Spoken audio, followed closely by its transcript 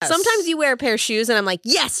Sometimes you wear a pair of shoes and I'm like,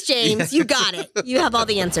 yes, James, you got it. You have all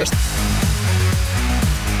the answers.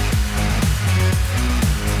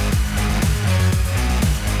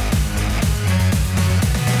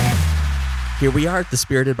 Here we are at the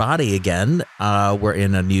Spirited Body again. We're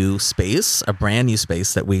in a new space, a brand new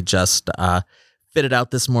space that we just fitted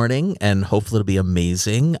out this morning, and hopefully it'll be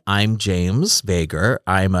amazing. I'm James Vager.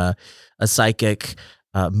 I'm a psychic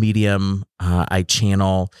medium. I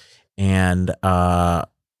channel, and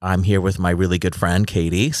I'm here with my really good friend,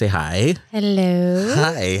 Katie. Say hi. Hello.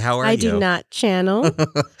 Hi, how are you? I do not channel,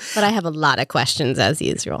 but I have a lot of questions as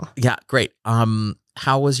usual. Yeah, great.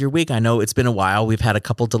 How was your week? I know it's been a while. We've had a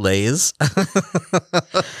couple delays.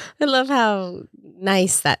 I love how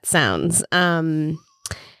nice that sounds.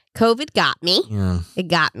 COVID got me. Yeah. It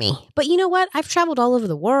got me. But you know what? I've traveled all over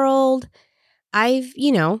the world.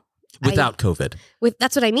 Without COVID.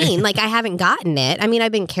 That's what I mean. Like, I haven't gotten it. I mean,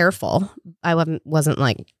 I've been careful. I wasn't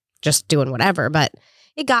like just doing whatever, but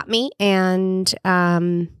it got me. And,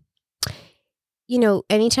 anytime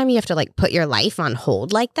you have to like put your life on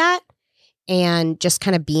hold like that and just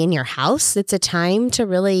kind of be in your house, it's a time to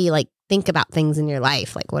really like think about things in your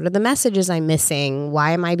life. Like, what are the messages I'm missing?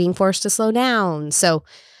 Why am I being forced to slow down? So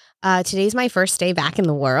today's my first day back in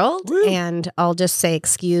the world. Woo. And I'll just say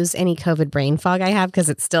excuse any COVID brain fog I have because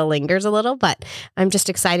it still lingers a little, but I'm just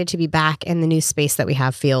excited to be back, and the new space that we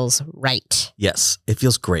have feels right. Yes, it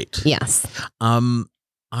feels great. Yes.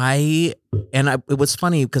 It was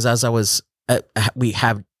funny because as I was, we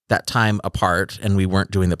have that time apart and we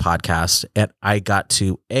weren't doing the podcast, and I got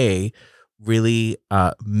to really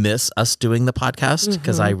miss us doing the podcast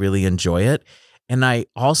because I really enjoy it. And I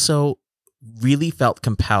also really felt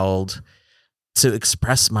compelled to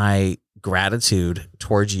express my gratitude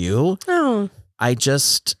towards you. Oh, I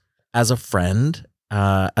just, as a friend,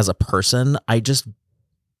 as a person, I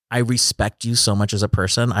respect you so much as a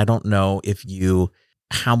person. I don't know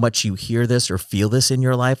how much you hear this or feel this in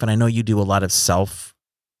your life. And I know you do a lot of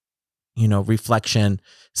reflection,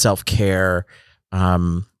 self-care.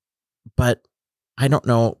 But I don't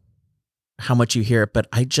know how much you hear it, but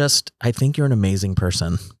I think you're an amazing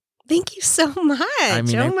person. thank you so much.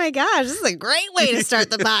 Oh my gosh, this is a great way to start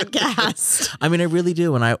the podcast. I mean, I really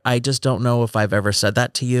do. And I just don't know if I've ever said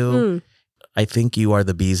that to you. I think you are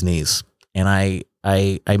the bee's knees. And I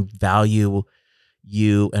value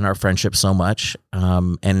you and our friendship so much.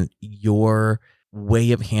 And your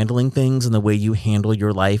way of handling things and the way you handle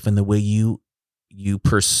your life and the way you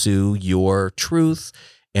pursue your truth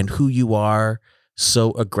and who you are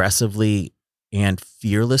so aggressively and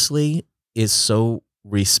fearlessly is so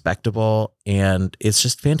respectable, and it's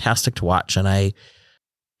just fantastic to watch. And I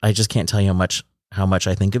just can't tell you how much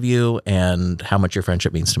I think of you and how much your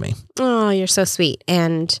friendship means to me. Oh, you're so sweet.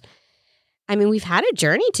 And I mean, we've had a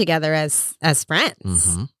journey together as friends.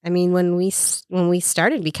 Mm-hmm. I mean, when we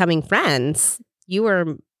started becoming friends, you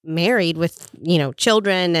were married with,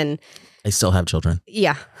 children, and I still have children.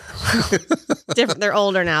 yeah, different. They're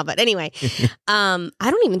older now, but anyway, I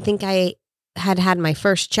don't even think I had my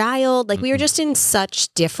first child. Like, we were just in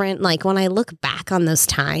such different, like, when I look back on those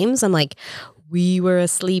times, I'm like, we were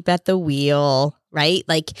asleep at the wheel, right?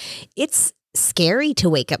 Like, it's scary to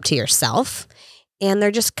wake up to yourself. And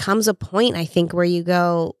there just comes a point, I think, where you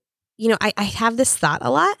go, I have this thought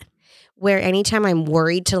a lot where anytime I'm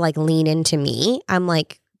worried to like lean into me, I'm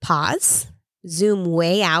like, pause, zoom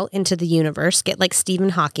way out into the universe, get like Stephen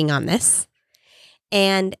Hawking on this.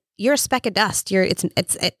 And you're a speck of dust.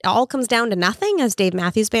 It all comes down to nothing, as Dave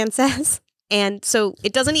Matthews Band says. And so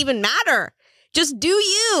it doesn't even matter. Just do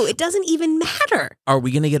you. It doesn't even matter. Are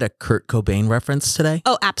we going to get a Kurt Cobain reference today?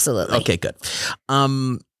 Oh, absolutely. Okay, good.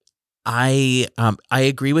 I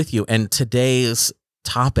agree with you. And today's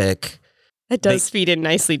topic, It does feed in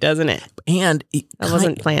nicely, doesn't it? And that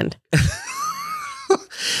wasn't planned.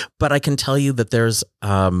 But I can tell you that there's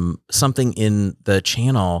something in the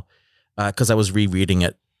channel, because I was rereading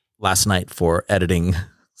it last night for editing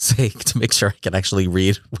sake to make sure I can actually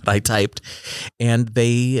read what I typed. And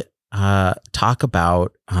they talk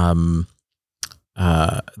about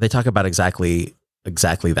exactly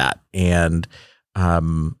that. And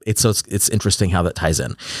it's interesting how that ties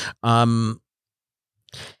in.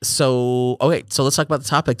 So let's talk about the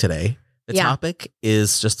topic today. The topic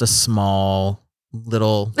is just a small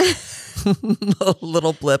little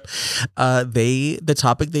blip. The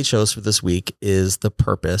topic they chose for this week is the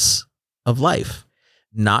purpose of life,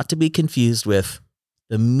 not to be confused with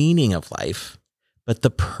the meaning of life, but the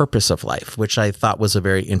purpose of life, which I thought was a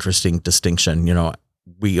very interesting distinction.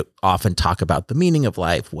 We often talk about the meaning of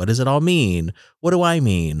life. What does it all mean? What do I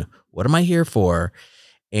mean? What am I here for?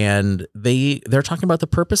 and they're talking about the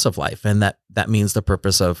purpose of life, and that means the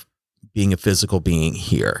purpose of being a physical being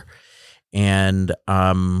here. And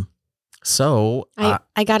so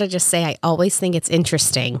I gotta just say, I always think it's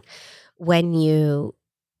interesting when you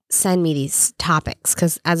send me these topics,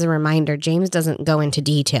 because as a reminder, James doesn't go into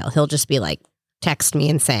detail. He'll just be like, text me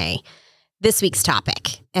and say, this week's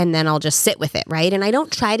topic, and then I'll just sit with it, right? And I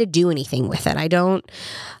don't try to do anything with it. I don't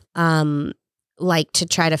like to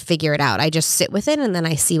try to figure it out. I just sit with it and then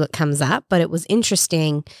I see what comes up. But it was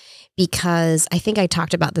interesting because I think I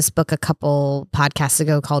talked about this book a couple podcasts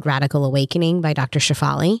ago called Radical Awakening by Dr.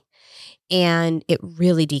 Shefali. And it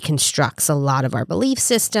really deconstructs a lot of our belief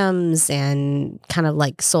systems and kind of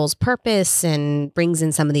like soul's purpose, and brings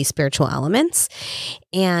in some of these spiritual elements.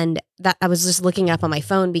 And that I was just looking up on my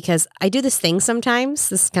phone because I do this thing sometimes.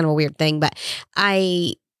 This is kind of a weird thing, but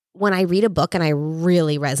when I read a book and I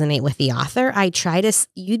really resonate with the author, I try to,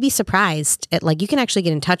 you'd be surprised at, like, you can actually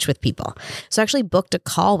get in touch with people. So I actually booked a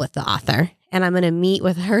call with the author, and I'm going to meet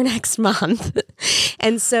with her next month.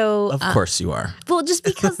 And so, of course you are. Well, just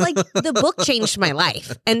because like the book changed my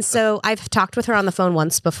life. And so I've talked with her on the phone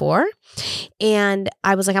once before, and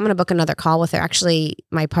I was like, I'm going to book another call with her. Actually,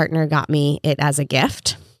 my partner got me it as a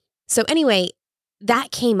gift. So anyway,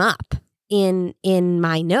 that came up in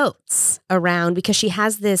my notes around, because she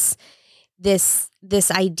has this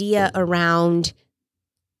idea around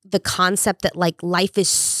the concept that like life is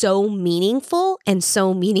so meaningful and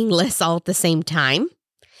so meaningless all at the same time.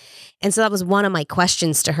 And so that was one of my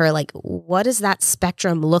questions to her, like, what does that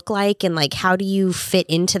spectrum look like? And like, how do you fit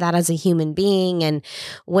into that as a human being? And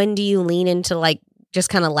when do you lean into like just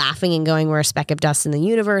kind of laughing and going, we're a speck of dust in the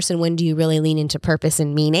universe? And when do you really lean into purpose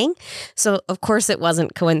and meaning? So of course it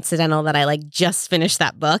wasn't coincidental that I like just finished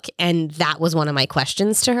that book. And that was one of my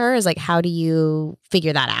questions to her, is like, how do you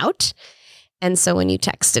figure that out? And so when you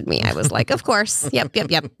texted me, I was like, of course. Yep.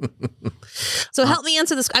 So help me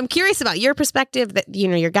answer this. I'm curious about your perspective, that, you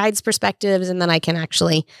know, your guide's perspectives, and then I can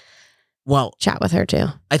actually chat with her too.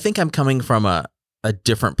 I think I'm coming from a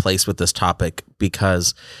different place with this topic,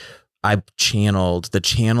 because I've channeled, the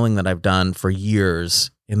channeling that I've done for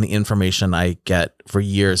years, and the information I get for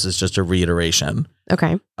years is just a reiteration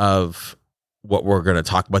of what they're going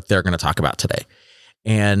to talk about today.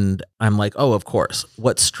 And I'm like, oh, of course.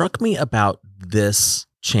 What struck me about this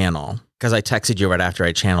channel, because I texted you right after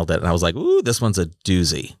I channeled it, and I was like, ooh, this one's a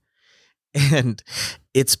doozy. And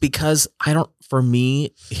it's because for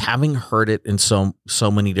me, having heard it in so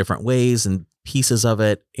many different ways and pieces of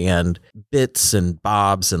it and bits and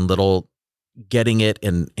bobs and little getting it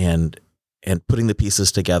and putting the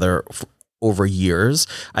pieces together over years,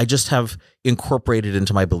 I just have incorporated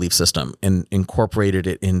into my belief system and incorporated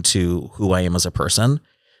it into who I am as a person.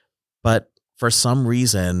 But for some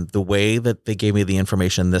reason, the way that they gave me the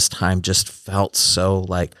information this time just felt so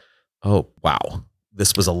like, oh, wow,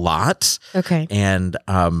 this was a lot. Okay. And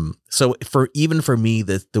so for me,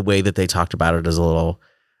 the way that they talked about it is a little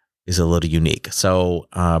unique. So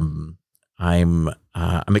I'm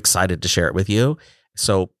excited to share it with you.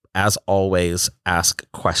 So as always, ask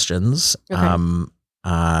questions. Okay.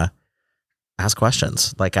 Ask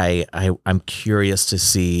questions. Like I'm curious to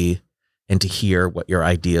see and to hear what your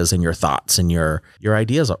ideas and your thoughts and your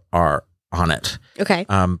ideas are on it. Okay.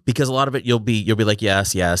 Because a lot of it you'll be like,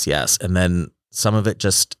 yes, and then some of it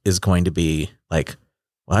just is going to be like,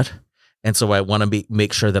 what? And so I want to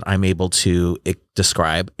make sure that I'm able to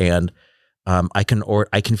describe, and I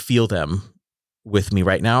can feel them with me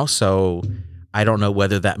right now. So I don't know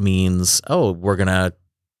whether that means, oh, we're gonna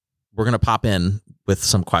pop in with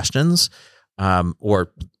some questions,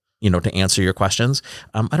 or to answer your questions.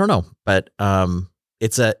 I don't know, but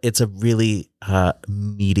it's a really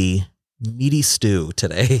meaty stew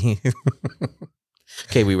today.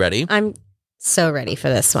 Okay, we ready? I'm so ready for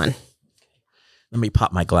this one. Let me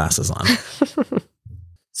pop my glasses on.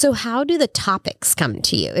 So how do the topics come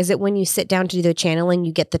to you? Is it when you sit down to do the channeling,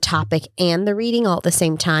 you get the topic and the reading all at the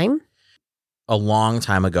same time? A long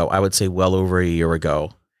time ago, I would say well over a year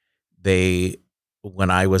ago,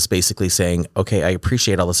 when I was basically saying, okay, I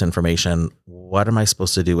appreciate all this information. What am I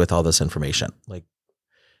supposed to do with all this information? Like,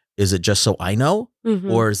 is it just so I know?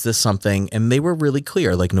 Mm-hmm. Or is this something? And they were really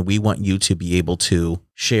clear. Like, no, we want you to be able to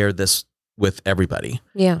share this with everybody.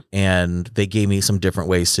 Yeah. And they gave me some different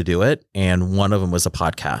ways to do it. And one of them was a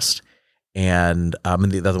podcast. And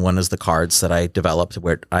the other one is the cards that I developed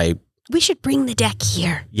we should bring the deck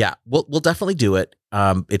here. Yeah, we'll definitely do it.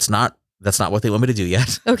 That's not what they want me to do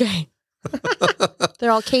yet. Okay.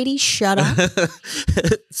 They're all, Katie, shut up.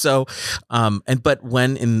 So, but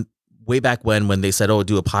when way back when they said, "Oh,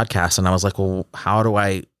 do a podcast," and I was like, "Well, how do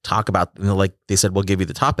I talk about?" And like they said, "We'll give you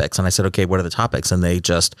the topics," and I said, "Okay, what are the topics?" And they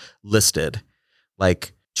just listed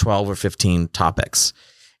like 12 or 15 topics.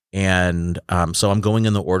 And so I'm going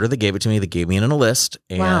in the order they gave it to me. They gave me in a list,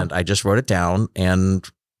 and I just wrote it down. And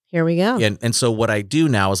here we go. And so what I do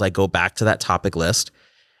now is I go back to that topic list,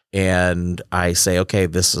 and I say, "Okay,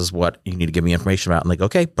 this is what you need to give me information about." And they go,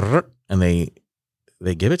 "Okay," and they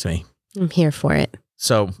give it to me. I'm here for it.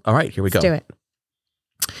 So, all right, here we go. Let's do it.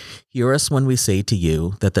 Hear us when we say to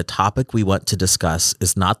you that the topic we want to discuss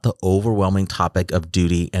is not the overwhelming topic of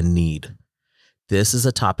duty and need. This is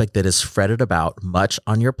a topic that is fretted about much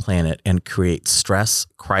on your planet and creates stress,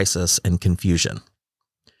 crisis, and confusion.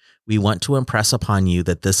 We want to impress upon you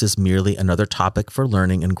that this is merely another topic for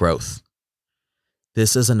learning and growth.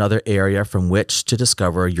 This is another area from which to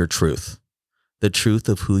discover your truth, the truth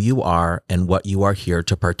of who you are and what you are here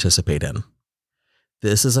to participate in.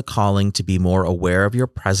 This is a calling to be more aware of your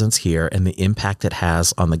presence here and the impact it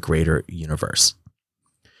has on the greater universe.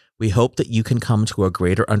 We hope that you can come to a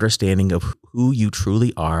greater understanding of who you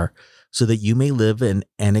truly are so that you may live in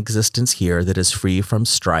an existence here that is free from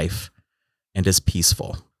strife and is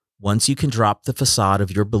peaceful. Once you can drop the facade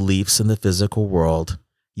of your beliefs in the physical world,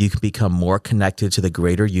 you can become more connected to the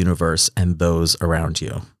greater universe and those around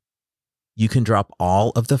you. You can drop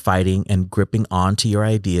all of the fighting and gripping onto your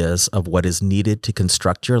ideas of what is needed to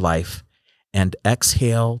construct your life and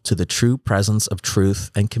exhale to the true presence of truth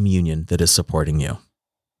and communion that is supporting you.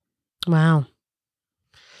 Wow.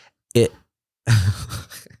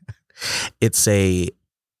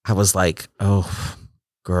 I was like, oh,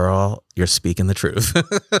 girl, you're speaking the truth.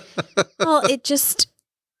 Well,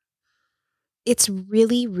 it's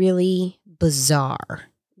really, really bizarre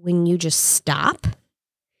when you just stop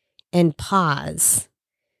and pause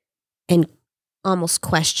and almost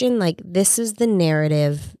question, like, this is the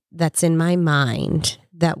narrative that's in my mind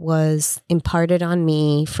that was imparted on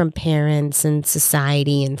me from parents and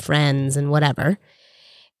society and friends and whatever.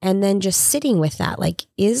 And then just sitting with that, like,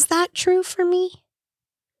 is that true for me?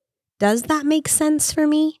 Does that make sense for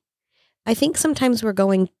me? I think sometimes we're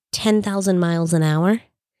going 10,000 miles an hour,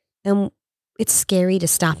 and it's scary to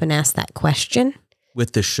stop and ask that question.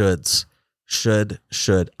 With the shoulds. Should,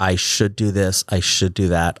 I should do this, I should do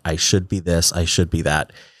that, I should be this, I should be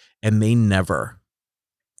that. And they never,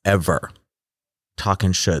 ever talk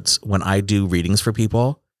in shoulds. When I do readings for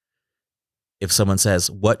people, if someone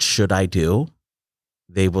says, "What should I do?"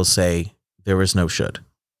 they will say, "There is no should."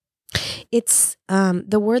 It's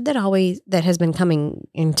the word that has been coming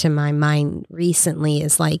into my mind recently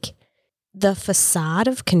is like the facade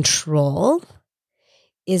of control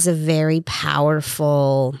is a very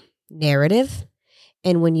powerful narrative.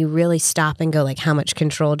 And when you really stop and go, like, how much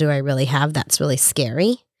control do I really have? That's really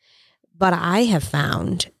scary. But I have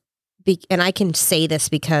found, and I can say this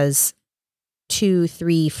because 2,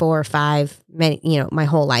 3, 4, 5, my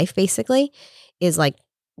whole life basically is like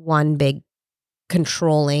one big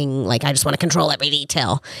controlling, like, I just want to control every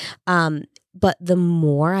detail. But the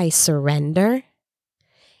more I surrender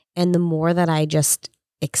and the more that I just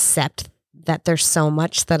accept that there's so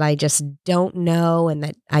much that I just don't know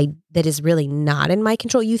and that is really not in my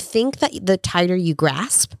control. You think that the tighter you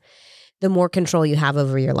grasp, the more control you have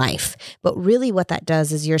over your life. But really what that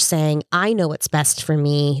does is you're saying, I know what's best for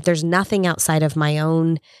me. There's nothing outside of my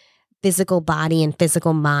own physical body and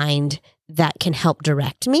physical mind that can help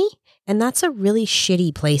direct me. And that's a really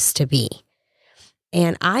shitty place to be.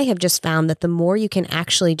 And I have just found that the more you can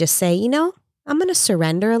actually just say, I'm going to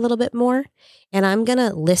surrender a little bit more, and I'm going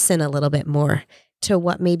to listen a little bit more to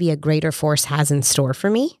what maybe a greater force has in store for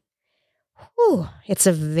me. Whew, it's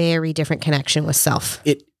a very different connection with self.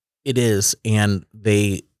 It is. And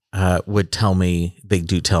they would tell me, they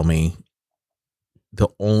do tell me, the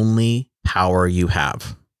only power you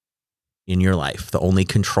have in your life, the only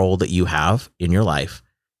control that you have in your life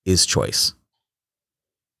is choice.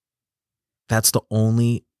 That's the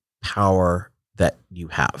only power that you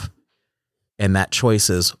have. And that choice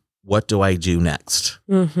is, what do I do next?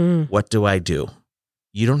 Mm-hmm. What do I do?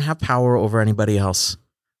 You don't have power over anybody else.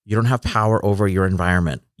 You don't have power over your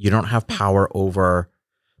environment. You don't have power over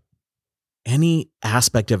any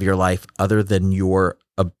aspect of your life other than your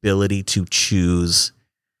ability to choose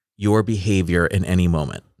your behavior in any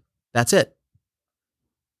moment. That's it.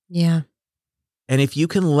 Yeah. And if you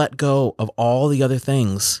can let go of all the other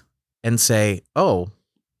things and say, oh,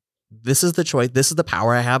 this is the choice, this is the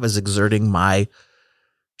power I have, is exerting my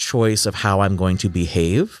choice of how I'm going to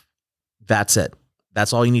behave. That's it.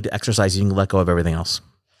 That's all you need to exercise. You can let go of everything else.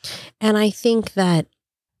 And I think that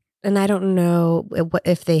and I don't know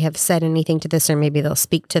if they have said anything to this, or maybe they'll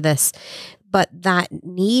speak to this, but that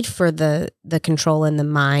need for the control in the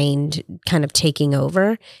mind kind of taking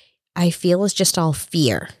over, I feel is just all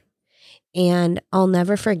fear. And I'll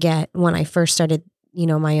never forget when I first started,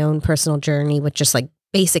 my own personal journey with just like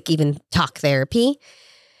basic even talk therapy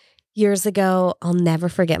years ago. I'll never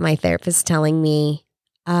forget my therapist telling me,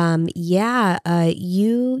 you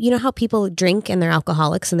know how people drink and they're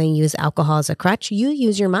alcoholics and they use alcohol as a crutch? You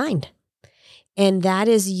use your mind. And that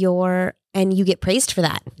is and you get praised for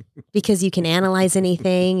that because you can analyze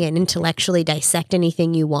anything and intellectually dissect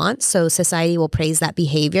anything you want. So society will praise that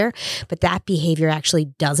behavior, but that behavior actually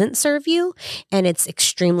doesn't serve you and it's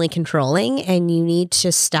extremely controlling, and you need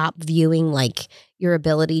to stop viewing like your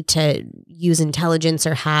ability to use intelligence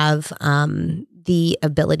or have the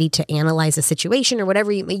ability to analyze a situation or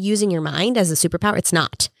whatever, using your mind as a superpower. It's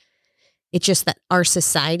not. It's just that our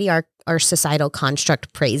society, our societal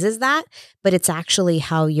construct praises that, but it's actually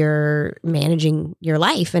how you're managing your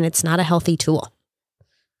life, and it's not a healthy tool.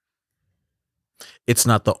 It's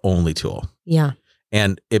not the only tool. Yeah.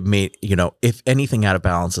 And it may, if anything out of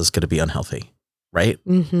balance is going to be unhealthy, right?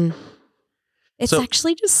 Mm-hmm. It's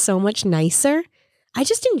actually just so much nicer. I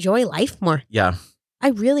just enjoy life more. Yeah. I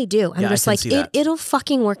really do. I'm just like, it'll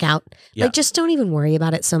fucking work out. Yeah. Like, just don't even worry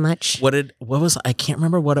about it so much. I can't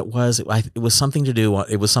remember what it was. It was something to do,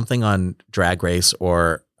 it was something on Drag Race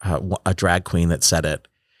or a drag queen that said it.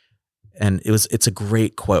 And it's a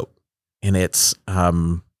great quote. And it's,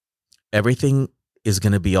 everything is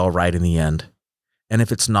going to be all right in the end. And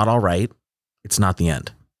if it's not all right, it's not the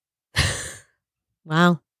end.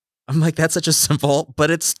 Wow. I'm like, that's such a simple, but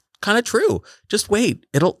it's kind of true. Just wait.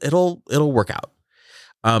 It'll work out.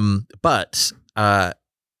 But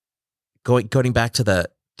going back to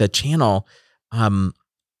the channel,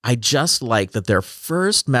 I just like that their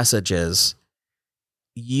first message is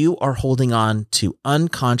you are holding on to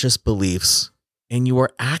unconscious beliefs and you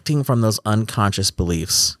are acting from those unconscious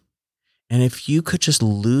beliefs. And if you could just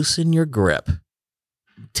loosen your grip,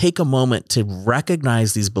 take a moment to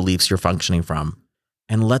recognize these beliefs you're functioning from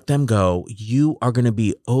and let them go, you are going to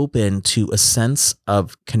be open to a sense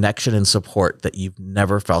of connection and support that you've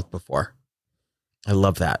never felt before. I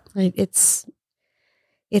love that. It's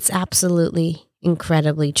absolutely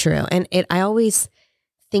incredibly true. And I always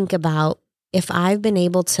think about, if I've been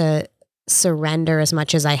able to surrender as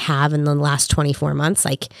much as I have in the last 24 months,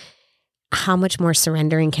 like how much more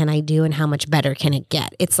surrendering can I do and how much better can it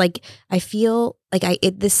get? It's like, I feel like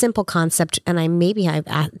this simple concept, and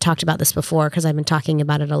I've talked about this before because I've been talking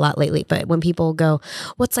about it a lot lately, but when people go,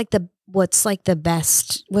 what's the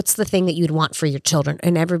thing that you'd want for your children?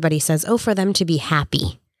 And everybody says, oh, for them to be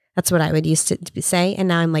happy. That's what I would used to say. And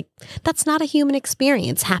now I'm like, that's not a human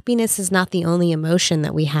experience. Happiness is not the only emotion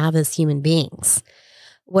that we have as human beings.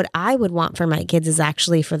 What I would want for my kids is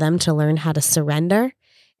actually for them to learn how to surrender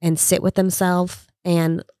and sit with themselves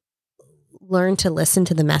and learn to listen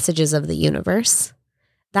to the messages of the universe.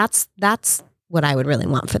 That's what I would really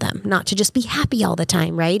want for them, not to just be happy all the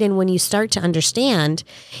time, right? And when you start to understand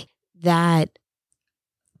that,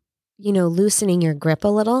 loosening your grip a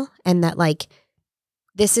little, and that like,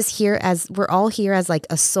 this is we're all here as like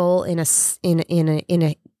a soul in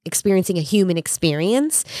a experiencing a human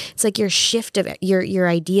experience. It's like your shift of your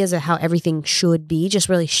ideas of how everything should be just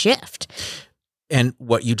really shift. And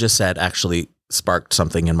what you just said actually sparked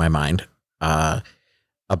something in my mind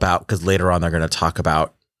because later on they're going to talk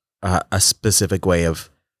about a specific way of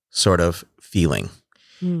sort of feeling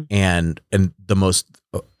and the most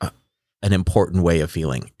an important way of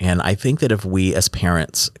feeling. And I think that if we as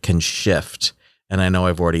parents can shift, and I know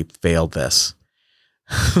I've already failed this.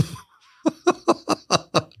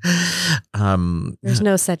 There's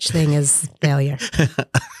no such thing as failure.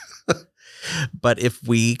 But if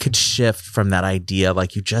we could shift from that idea,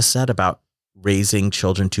 like you just said, about raising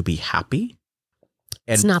children to be happy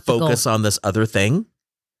and focus on this other thing,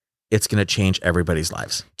 it's going to change everybody's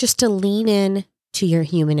lives. Just to lean in to your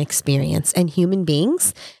human experience. And human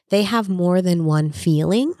beings, they have more than one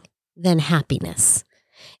feeling than happiness.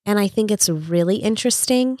 And I think it's really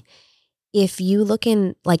interesting if you look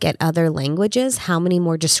in like at other languages, how many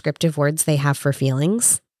more descriptive words they have for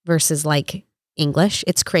feelings versus like English.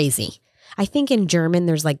 It's crazy. I think in German,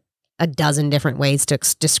 there's like a dozen different ways to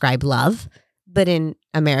describe love. But in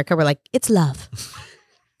America, we're like, it's love.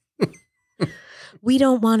 We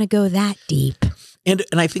don't want to go that deep. And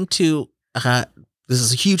I think too, this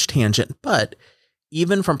is a huge tangent, but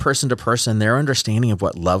even from person to person, their understanding of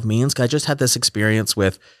what love means. I just had this experience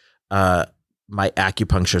with my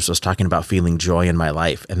acupuncturist was talking about feeling joy in my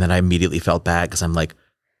life. And then I immediately felt bad because I'm like,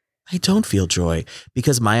 I don't feel joy,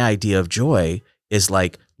 because my idea of joy is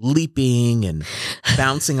like leaping and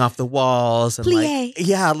bouncing off the walls and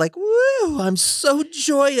Plie. like, woo, I'm so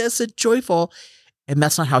joyous and joyful. And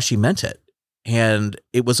that's not how she meant it. And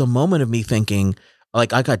it was a moment of me thinking,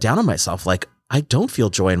 like, I got down on myself. Like, I don't feel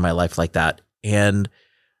joy in my life like that.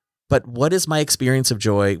 But what is my experience of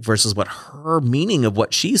joy versus what her meaning of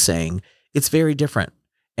what she's saying? It's very different.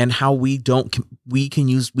 And how we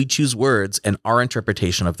choose words and our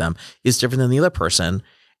interpretation of them is different than the other person.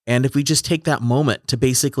 And if we just take that moment to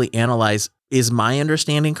basically analyze, is my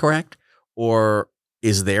understanding correct? Or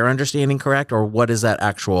is their understanding correct? Or what is that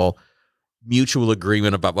actual mutual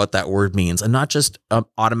agreement about what that word means? And not just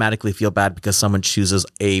automatically feel bad because someone chooses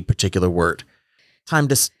a particular word. Time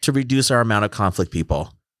to reduce our amount of conflict,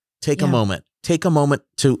 people. Take a moment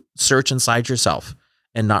to search inside yourself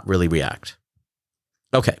and not really react.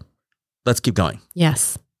 Okay, let's keep going.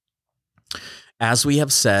 Yes. As we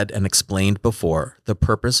have said and explained before, the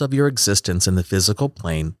purpose of your existence in the physical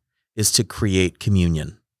plane is to create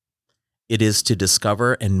communion. It is to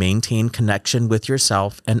discover and maintain connection with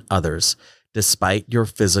yourself and others despite your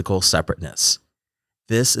physical separateness.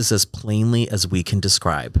 This is as plainly as we can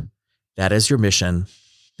describe. That is your mission.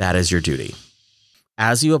 That is your duty.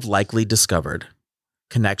 As you have likely discovered,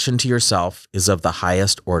 connection to yourself is of the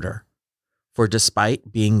highest order. For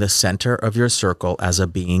despite being the center of your circle as a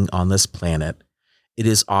being on this planet, it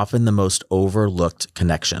is often the most overlooked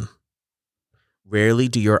connection. Rarely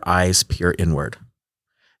do your eyes peer inward.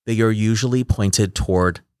 They are usually pointed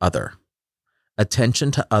toward other.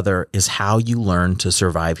 Attention to other is how you learn to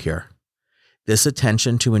survive here. This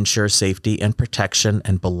attention to ensure safety and protection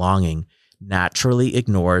and belonging naturally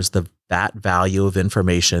ignores that value of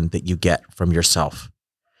information that you get from yourself,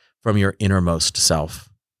 from your innermost self.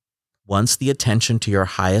 Once the attention to your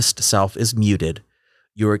highest self is muted,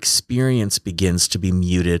 your experience begins to be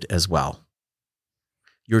muted as well.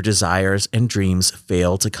 Your desires and dreams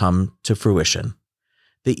fail to come to fruition.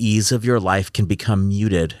 The ease of your life can become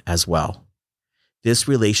muted as well. This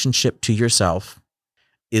relationship to yourself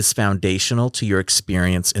is foundational to your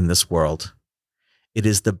experience in this world. It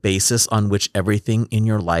is the basis on which everything in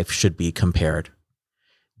your life should be compared.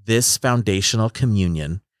 This foundational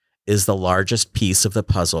communion is the largest piece of the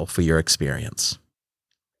puzzle for your experience.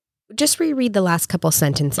 Just reread the last couple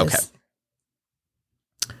sentences.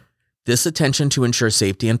 Okay. This attention to ensure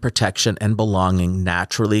safety and protection and belonging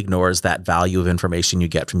naturally ignores that value of information you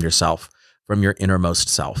get from yourself, from your innermost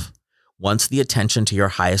self. Once the attention to your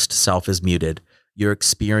highest self is muted, your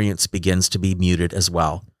experience begins to be muted as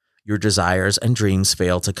well. Your desires and dreams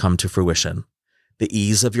fail to come to fruition. The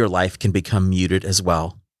ease of your life can become muted as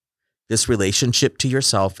well. This relationship to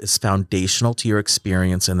yourself is foundational to your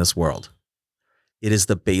experience in this world. It is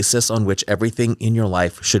the basis on which everything in your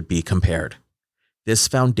life should be compared. This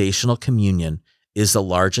foundational communion is the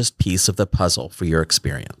largest piece of the puzzle for your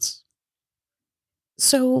experience.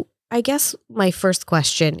 So I guess my first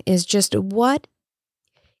question is just what,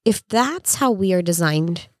 if that's how we are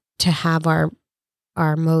designed to have our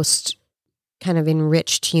most kind of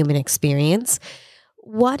enriched human experience,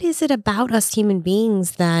 what is it about us human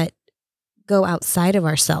beings that go outside of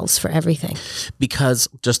ourselves for everything? Because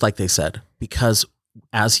just like they said, because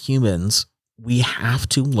as humans, we have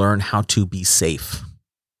to learn how to be safe.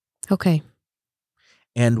 Okay.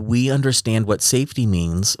 And we understand what safety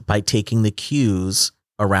means by taking the cues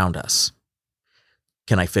around us.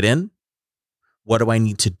 Can I fit in? What do I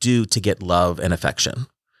need to do to get love and affection?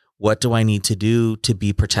 What do I need to do to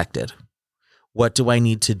be protected? What do I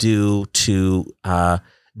need to do to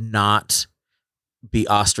not be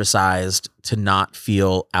ostracized, to not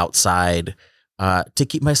feel outside, to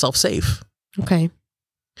keep myself safe? Okay.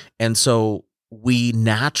 And so we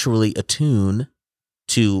naturally attune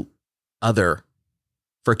to other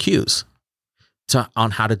for cues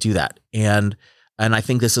on how to do that. And I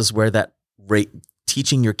think this is where that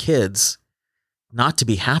teaching your kids not to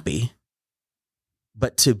be happy,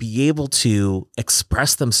 but to be able to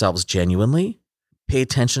express themselves genuinely, pay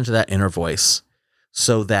attention to that inner voice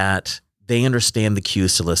so that they understand the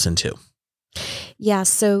cues to listen to. Yeah.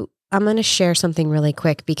 So I'm going to share something really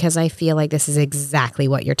quick because I feel like this is exactly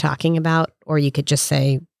what you're talking about. Or you could just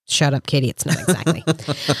say, shut up, Katie. It's not exactly.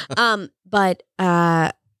 But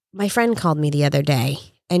my friend called me the other day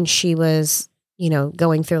and she was,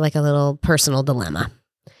 going through like a little personal dilemma.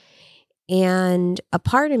 And a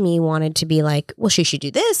part of me wanted to be like, well, she should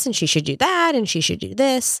do this and she should do that and she should do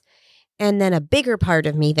this. And then a bigger part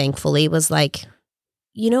of me, thankfully, was like,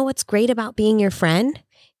 what's great about being your friend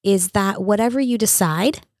is that whatever you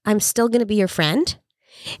decide, I'm still going to be your friend.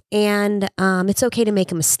 And it's okay to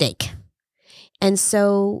make a mistake. And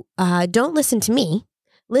so don't listen to me,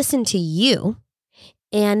 listen to you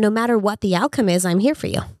And no matter what the outcome is, I'm here for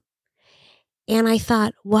you. And I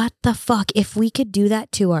thought, what the fuck? If we could do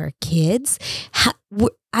that to our kids,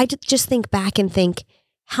 I just think back and think,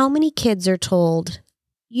 how many kids are told,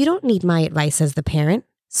 you don't need my advice as the parent.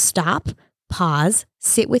 Stop, pause,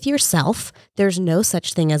 sit with yourself. There's no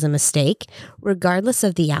such thing as a mistake. Regardless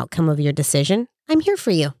of the outcome of your decision, I'm here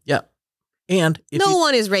for you. Yeah. And if no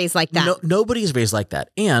one is raised like that. Nobody is raised like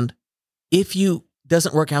that. And if you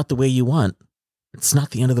doesn't work out the way you want, it's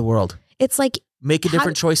not the end of the world. It's like, make a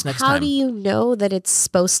different choice next time. How do you know that it's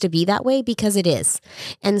supposed to be that way? Because it is.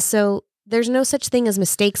 And so there's no such thing as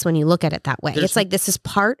mistakes when you look at it that way. It's like, this is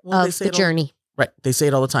part of the journey. Right. They say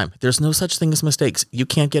it all the time. There's no such thing as mistakes. You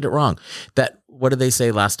can't get it wrong. What did they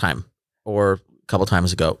say last time or a couple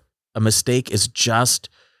times ago? A mistake is just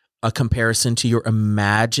a comparison to your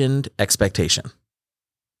imagined expectation.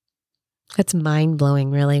 That's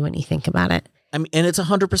mind-blowing, really, when you think about it. I mean, and it's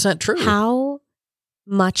 100% true. How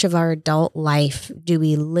much of our adult life do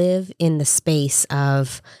we live in the space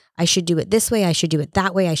of, I should do it this way, I should do it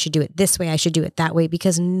that way, I should do it this way, I should do it that way,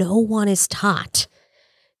 because no one is taught.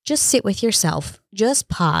 Just sit with yourself, just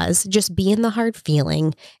pause, just be in the hard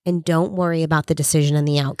feeling, and don't worry about the decision and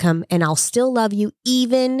the outcome. And I'll still love you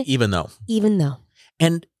even though.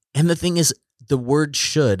 And the thing is, the word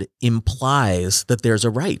should implies that there's a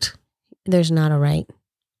right. There's not a right.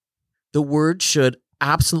 The word should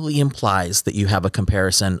absolutely implies that you have a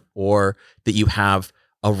comparison or that you have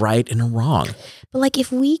a right and a wrong. But like,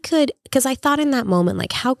 if we could, because I thought in that moment,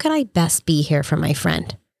 like, how could I best be here for my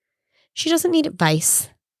friend? She doesn't need advice.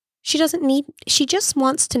 She just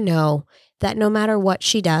wants to know that no matter what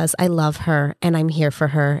she does, I love her and I'm here for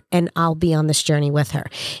her and I'll be on this journey with her.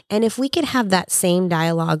 And if we could have that same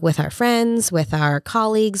dialogue with our friends, with our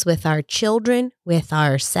colleagues, with our children, with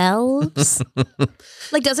ourselves,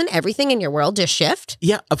 like, doesn't everything in your world just shift?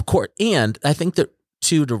 Yeah, of course. And I think that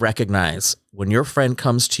too, to recognize when your friend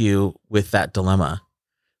comes to you with that dilemma,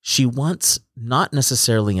 she wants not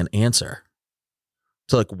necessarily an answer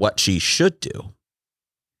to like what she should do.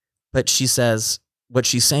 But she says, what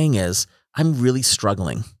she's saying is, I'm really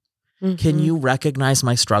struggling. Mm-hmm. Can you recognize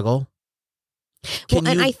my struggle?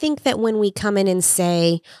 I think that when we come in and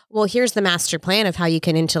say, well, here's the master plan of how you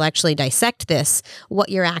can intellectually dissect this, what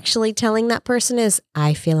you're actually telling that person is,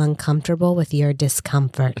 I feel uncomfortable with your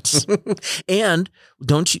discomfort. and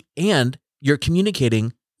you're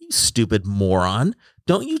communicating, you stupid moron.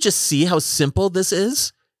 Don't you just see how simple this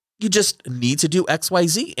is? You just need to do X, Y,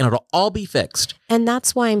 Z and it'll all be fixed. And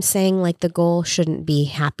that's why I'm saying, like, the goal shouldn't be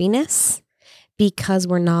happiness, because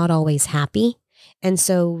we're not always happy. And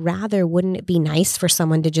so rather, wouldn't it be nice for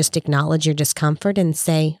someone to just acknowledge your discomfort and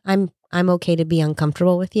say, I'm okay to be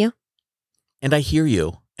uncomfortable with you? And I hear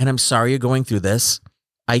you. And I'm sorry you're going through this.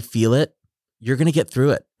 I feel it. You're going to get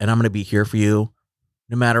through it. And I'm going to be here for you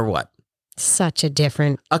no matter what. Such a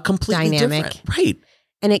completely dynamic. Different. Right.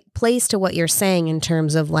 And it plays to what you're saying in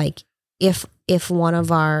terms of, like, if one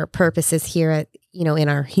of our purposes here at, in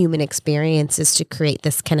our human experience is to create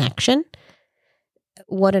this connection,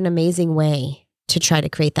 what an amazing way to try to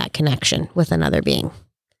create that connection with another being.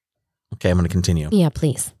 Okay, I'm going to continue. Yeah,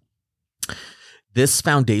 please. This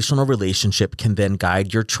foundational relationship can then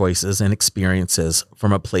guide your choices and experiences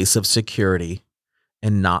from a place of security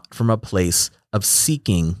and not from a place of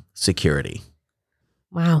seeking security.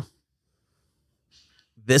 Wow.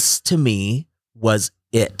 This to me was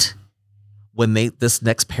it. This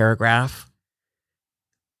next paragraph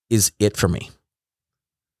is it for me.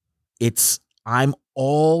 I'm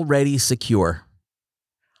already secure.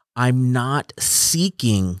 I'm not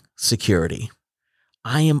seeking security.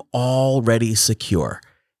 I am already secure.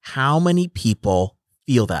 How many people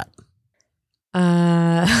feel that?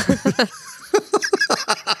 I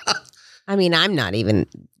mean, I'm not even,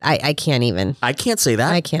 I can't even. I can't say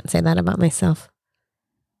that. I can't say that about myself.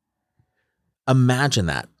 Imagine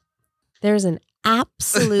that. There's an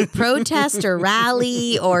absolute protest or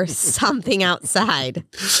rally or something outside.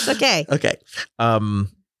 Okay. Okay.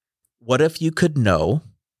 What if you could know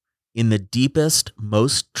in the deepest,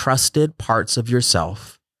 most trusted parts of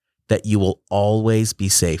yourself that you will always be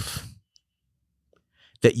safe?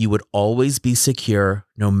 That you would always be secure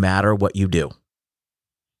no matter what you do?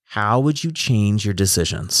 How would you change your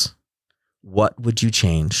decisions? What would you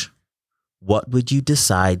change? What would you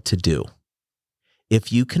decide to do?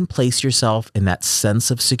 If you can place yourself in that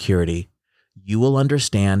sense of security, you will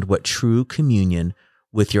understand what true communion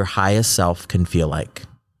with your highest self can feel like.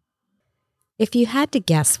 If you had to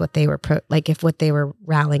guess what they were what they were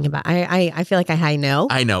rallying about, I feel like I know.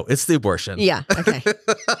 I know. It's the abortion. Yeah. Okay.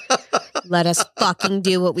 Let us fucking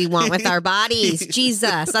do what we want with our bodies.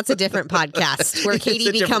 Jesus, that's a different podcast where Katie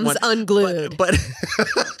becomes unglued. But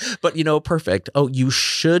perfect. Oh, you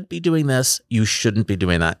should be doing this. You shouldn't be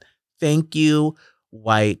doing that. Thank you,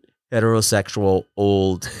 white, heterosexual,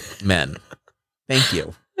 old men. Thank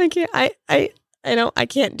you. I can't. I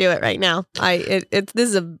can't do it right now.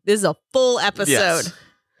 This is a full episode. Yes.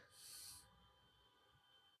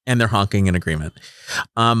 And they're honking in agreement.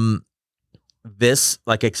 This,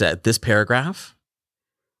 like I said, this paragraph,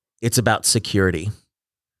 it's about security.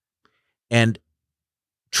 And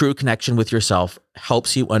true connection with yourself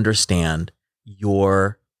helps you understand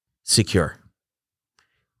you're secure.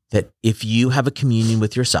 That if you have a communion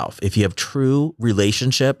with yourself, if you have true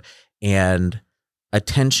relationship and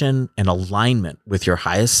attention and alignment with your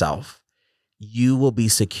highest self, you will be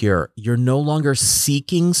secure. You're no longer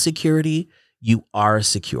seeking security. You are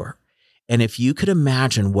secure. And if you could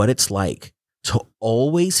imagine what it's like to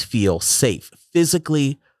always feel safe,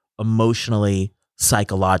 physically, emotionally,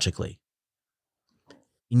 psychologically,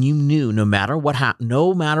 and you knew no matter what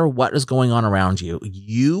is going on around you,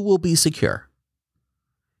 you will be secure,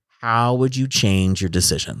 how would you change your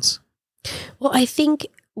decisions? Well, I think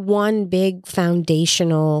one big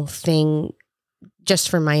foundational thing, just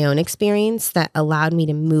from my own experience, that allowed me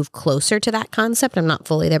to move closer to that concept, I'm not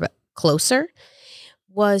fully there, but closer,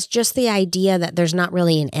 was just the idea that there's not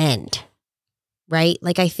really an end, right?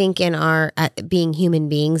 Like I think in our being human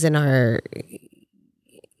beings in our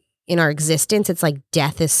existence, it's like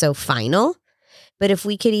death is so final. But if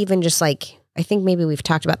we could even just like, I think maybe we've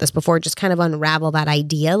talked about this before, just kind of unravel that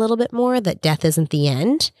idea a little bit more, that death isn't the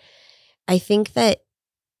end. I think that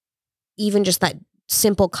even just that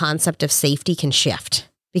simple concept of safety can shift.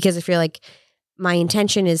 Because if you're like, my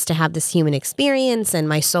intention is to have this human experience and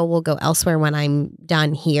my soul will go elsewhere when I'm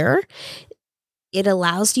done here, it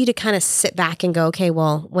allows you to kind of sit back and go, okay,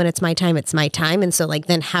 well, when it's my time, it's my time. And so like,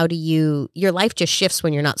 then how do your life just shifts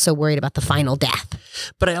when you're not so worried about the final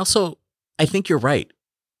death. But I think you're right.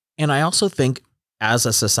 And I also think as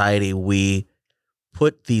a society, we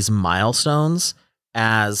put these milestones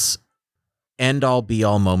as end all be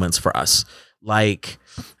all moments for us. Like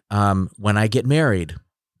when I get married,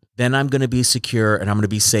 then I'm going to be secure and I'm going to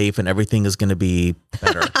be safe and everything is going to be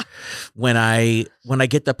better. When I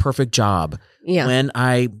get the perfect job, when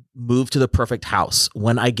I move to the perfect house,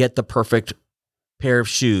 when I get the perfect pair of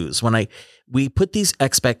shoes, we put these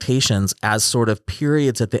expectations as sort of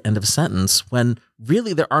periods at the end of a sentence when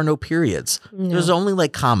really there are no periods. No. There's only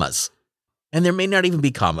like commas, and there may not even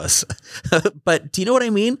be commas. But do you know what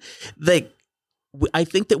I mean? Like, I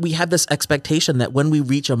think that we have this expectation that when we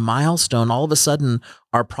reach a milestone, all of a sudden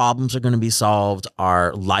our problems are going to be solved,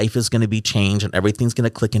 our life is going to be changed, and everything's going to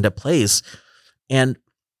click into place. And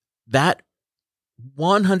that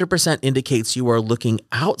 100% indicates you are looking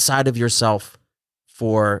outside of yourself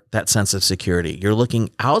for that sense of security. You're looking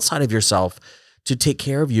outside of yourself to take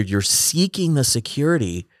care of you. You're seeking the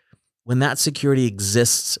security when that security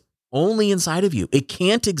exists only inside of you. It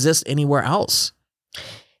can't exist anywhere else.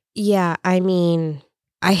 Yeah, I mean,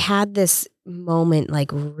 I had this moment like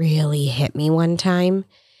really hit me one time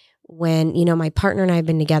when, my partner and I have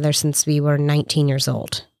been together since we were 19 years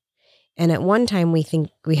old. And at one time, we think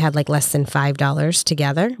we had like less than $5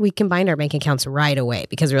 together. We combined our bank accounts right away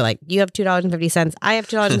because we were like, you have $2.50. I have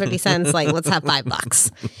 $2.50. Like, let's have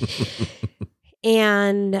 $5.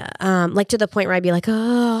 And like to the point where I'd be like,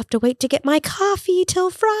 oh, I have to wait to get my coffee till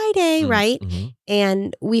Friday, right? Mm-hmm.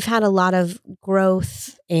 And we've had a lot of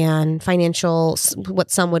growth and financial,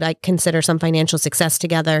 what some would consider some financial success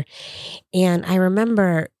together. And I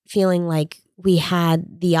remember feeling like we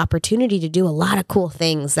had the opportunity to do a lot of cool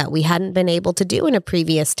things that we hadn't been able to do in a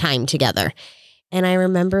previous time together. And I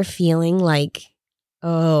remember feeling like,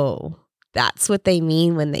 oh, that's what they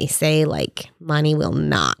mean when they say like money will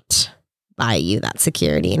not buy you that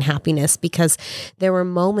security and happiness, because there were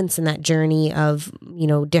moments in that journey of,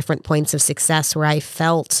 different points of success where I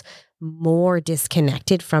felt more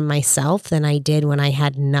disconnected from myself than I did when I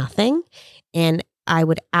had nothing. And I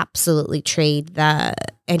would absolutely trade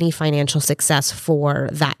any financial success for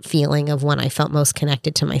that feeling of when I felt most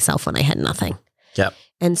connected to myself when I had nothing. Yep.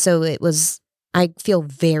 And so I feel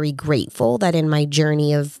very grateful that in my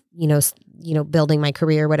journey of, building my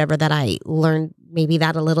career, whatever, that I learned maybe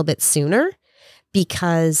that a little bit sooner,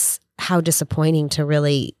 because how disappointing to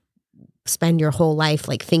really spend your whole life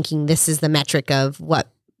like thinking this is the metric of what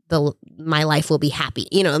my life will be happy.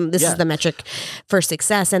 This is the metric for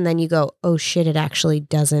success. And then you go, oh shit, it actually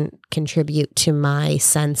doesn't contribute to my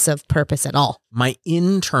sense of purpose at all. My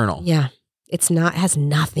internal. Yeah. Has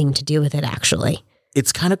nothing to do with it actually.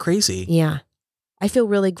 It's kind of crazy. Yeah. I feel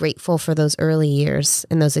really grateful for those early years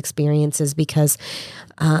and those experiences because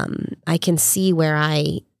I can see where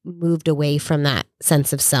I moved away from that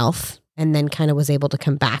sense of self and then kind of was able to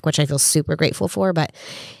come back, which I feel super grateful for. But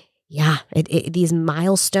yeah, these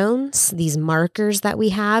milestones, these markers that we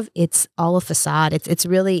have, it's all a facade. It's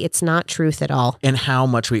really, it's not truth at all. And how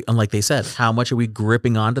much and like they said, how much are we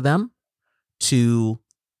gripping onto them to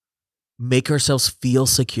make ourselves feel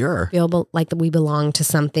secure? Feel like we belong to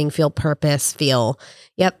something, feel purpose, feel,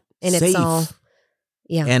 yep. And safe. It's all,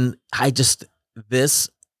 yeah. And this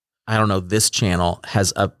channel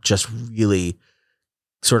has just really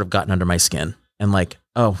sort of gotten under my skin and like,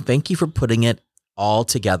 oh, thank you for putting it all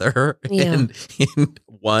together in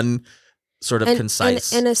one sort of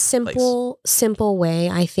concise and a simple way,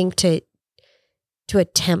 I think, to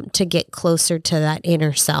attempt to get closer to that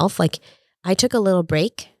inner self. Like I took a little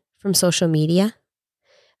break from social media.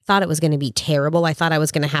 Thought it was going to be terrible. I thought I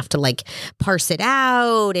was going to have to like parse it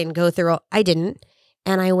out and go through. I didn't.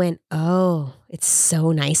 And I went, oh, it's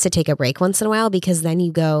so nice to take a break once in a while because then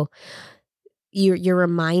you're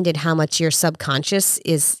reminded how much your subconscious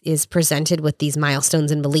is presented with these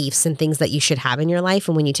milestones and beliefs and things that you should have in your life.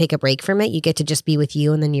 And when you take a break from it, you get to just be with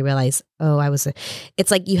you. And then you realize, oh, it's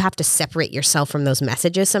like you have to separate yourself from those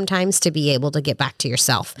messages sometimes to be able to get back to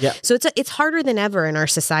yourself. Yeah. So it's harder than ever in our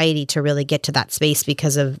society to really get to that space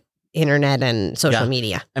because of internet and social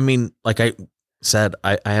media. I mean, like I said,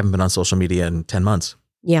 I haven't been on social media in 10 months.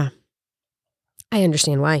 Yeah. I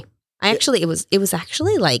understand why. It was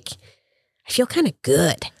actually like, I feel kind of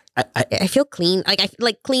good. I feel clean.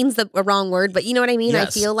 Like clean's the wrong word, but you know what I mean?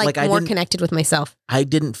 Yes. I feel like more connected with myself. I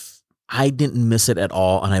didn't miss it at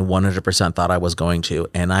all. And I 100% thought I was going to,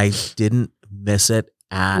 and I didn't miss it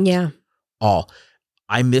at all.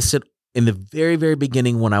 I missed it in the very, very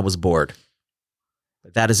beginning when I was bored.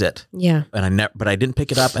 That is it. Yeah. And but I didn't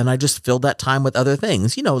pick it up, and I just filled that time with other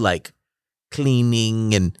things, like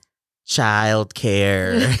cleaning and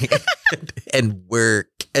childcare and work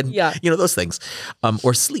and those things,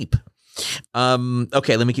 or sleep.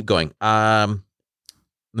 Okay, let me keep going. Let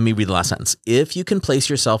me read the last sentence. If you can place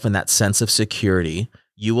yourself in that sense of security,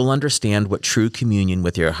 you will understand what true communion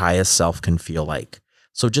with your highest self can feel like.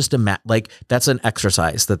 So just that's an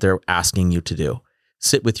exercise that they're asking you to do.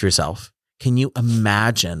 Sit with yourself. Can you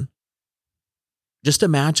imagine? Just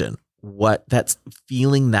imagine what that's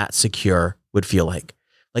feeling that secure would feel like.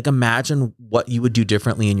 Like imagine what you would do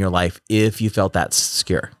differently in your life if you felt that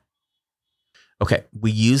secure. Okay, we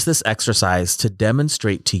use this exercise to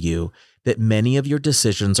demonstrate to you that many of your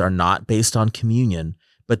decisions are not based on communion,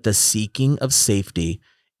 but the seeking of safety,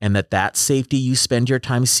 and that safety you spend your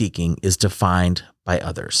time seeking is defined by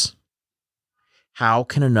others. How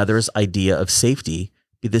can another's idea of safety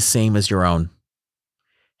be the same as your own?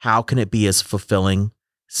 How can it be as fulfilling,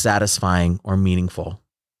 satisfying, or meaningful?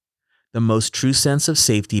 The most true sense of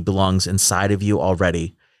safety belongs inside of you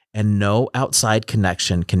already, and no outside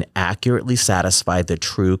connection can accurately satisfy the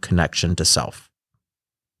true connection to self.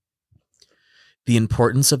 The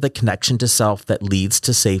importance of the connection to self that leads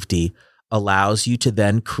to safety allows you to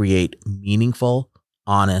then create meaningful,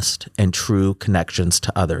 honest, and true connections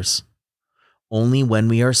to others. Only when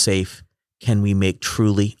we are safe can we make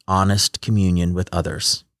truly honest communion with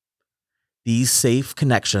others. These safe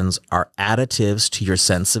connections are additives to your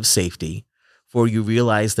sense of safety, for you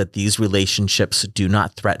realize that these relationships do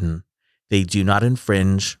not threaten, they do not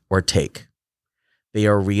infringe or take. They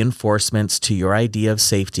are reinforcements to your idea of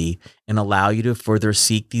safety and allow you to further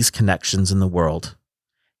seek these connections in the world.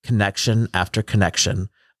 Connection after connection,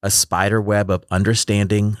 a spider web of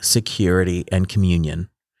understanding, security, and communion.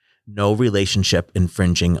 No relationship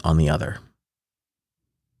infringing on the other.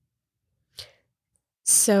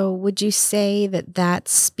 So would you say that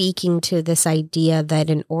that's speaking to this idea that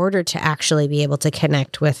in order to actually be able to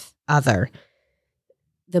connect with other,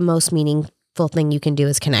 the most meaningful thing you can do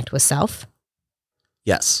is connect with self?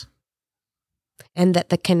 Yes. And that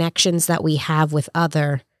the connections that we have with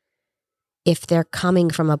other, if they're coming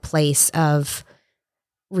from a place of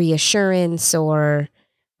reassurance or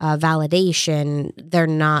validation, they're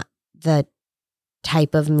not the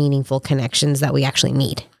type of meaningful connections that we actually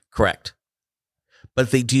need. Correct. But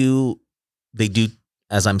they do,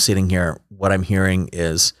 as I'm sitting here, what I'm hearing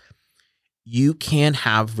is you can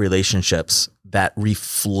have relationships that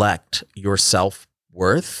reflect your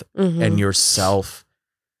self-worth and your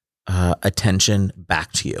attention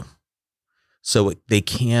back to you. So they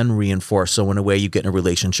can reinforce. So in a way, you get in a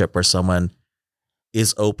relationship where someone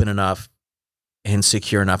is open enough and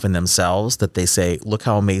secure enough in themselves that they say, look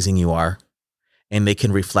how amazing you are. And they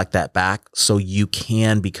can reflect that back so you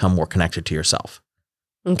can become more connected to yourself.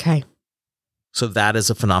 Okay. So that is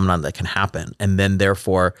a phenomenon that can happen. And then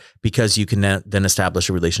therefore, because you can then establish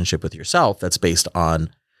a relationship with yourself that's based on,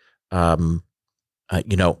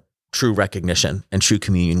 true recognition and true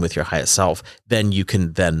communion with your highest self, then you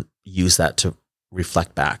can then use that to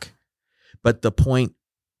reflect back. But the point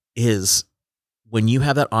is, when you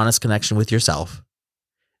have that honest connection with yourself,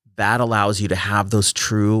 that allows you to have those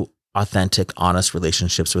true, authentic, honest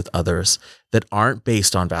relationships with others that aren't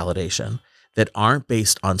based on validation, that aren't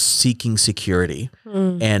based on seeking security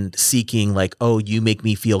and seeking like, oh, you make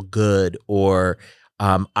me feel good, or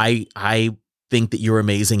I think that you're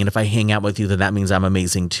amazing, and if I hang out with you, then that means I'm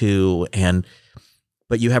amazing too.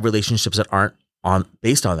 But you have relationships that aren't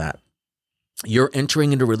based on that. You're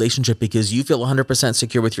entering into a relationship because you feel 100%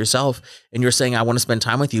 secure with yourself, and you're saying, I want to spend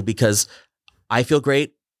time with you because I feel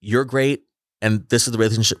great, you're great, and this is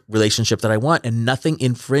the relationship that I want. And nothing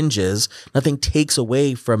infringes, nothing takes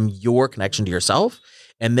away from your connection to yourself,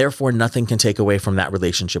 and therefore nothing can take away from that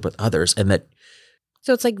relationship with others.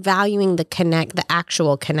 So it's like valuing the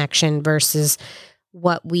actual connection versus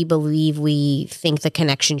what we believe we think the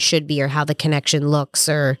connection should be, or how the connection looks,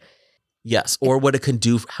 or yes, or what it can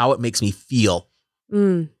do, how it makes me feel,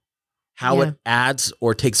 how it adds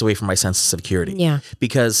or takes away from my sense of security. Yeah,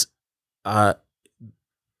 because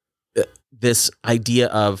this idea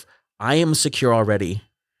of I am secure already,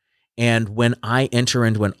 and when I enter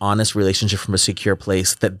into an honest relationship from a secure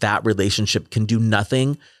place, that relationship can do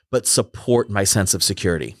nothing but support my sense of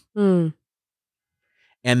security. And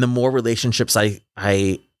the more relationships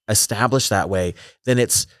I establish that way, then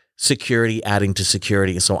it's security adding to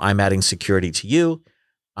security. So I'm adding security to you.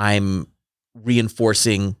 I'm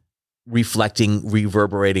reinforcing, reflecting,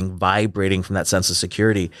 reverberating, vibrating from that sense of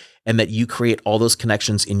security, and that you create all those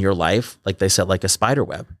connections in your life, like they said, like a spider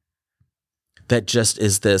web, that just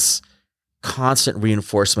is this constant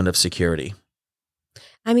reinforcement of security.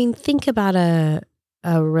 I mean, think about a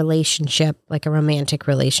relationship, like a romantic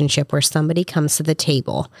relationship, where somebody comes to the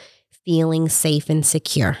table feeling safe and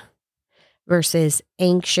secure versus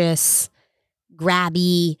anxious,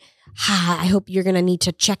 grabby, I hope you're going to need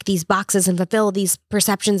to check these boxes and fulfill these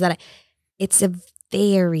perceptions it's a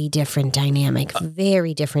very different dynamic,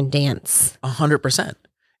 very different dance. 100%.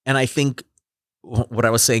 And I think what I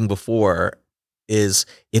was saying before is,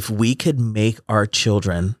 if we could make our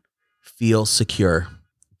children feel secure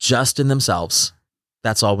just in themselves,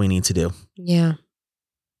 that's all we need to do. Yeah.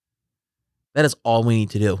 That is all we need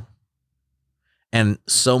to do. And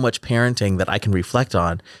so much parenting that I can reflect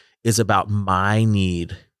on is about my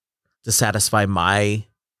need to satisfy my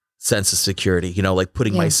sense of security, like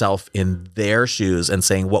putting myself in their shoes and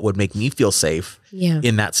saying, what would make me feel safe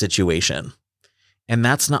in that situation? And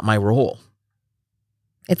that's not my role.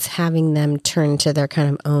 It's having them turn to their kind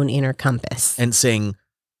of own inner compass and saying,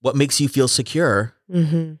 what makes you feel secure?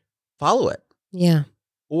 Follow it. Yeah.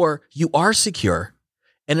 Or you are secure,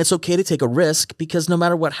 and it's okay to take a risk, because no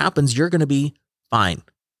matter what happens, you're going to be fine.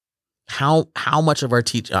 How much of our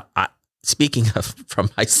speaking of from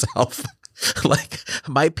myself, like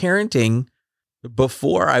my parenting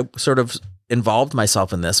before I sort of involved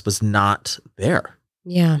myself in this was not there.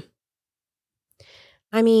 Yeah.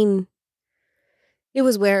 I mean, it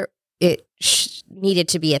was where it needed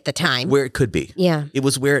to be at the time. Where it could be. Yeah. It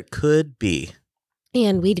was where it could be.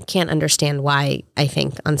 And we can't understand why, I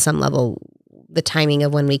think, on some level, the timing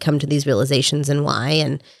of when we come to these realizations and why.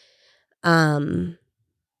 And,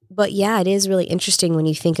 but yeah, it is really interesting when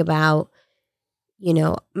you think about,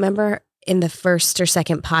 remember in the first or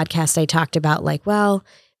second podcast, I talked about like, well,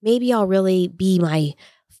 maybe I'll really be my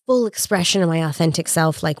full expression of my authentic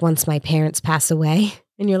self, like once my parents pass away.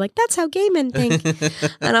 And you're like, that's how gay men think.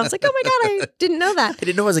 And I was like, oh my God, I didn't know that. I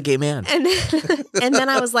didn't know I was a gay man. And then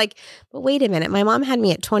I was like, but wait a minute. My mom had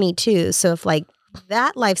me at 22. So if like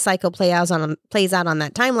that life cycle plays out on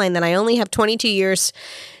that timeline, then I only have 22 years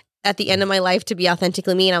at the end of my life to be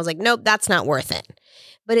authentically me. And I was like, nope, that's not worth it.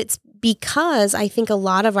 But it's because I think a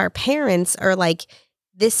lot of our parents are like,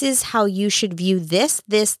 this is how you should view this,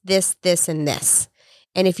 and this.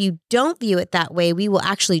 And if you don't view it that way, we will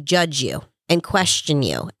actually judge you and question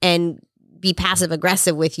you and be passive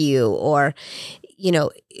aggressive with you, or,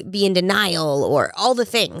 be in denial, or all the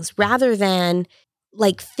things, rather than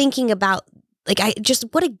like thinking about like,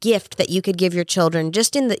 what a gift that you could give your children,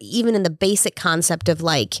 just even in the basic concept of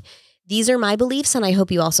like, these are my beliefs and I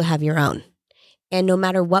hope you also have your own. And no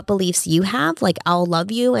matter what beliefs you have, like I'll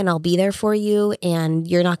love you and I'll be there for you, and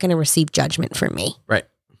you're not going to receive judgment from me. Right.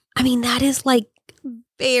 I mean, that is like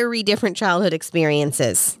very different childhood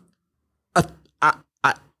experiences.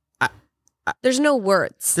 There's no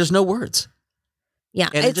words. There's no words. Yeah.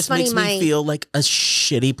 And it just makes me feel like a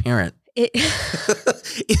shitty parent.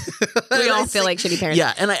 We all feel like shitty parents.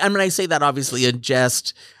 Yeah, and I say that obviously in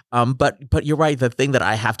jest, but you're right. The thing that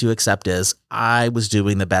I have to accept is I was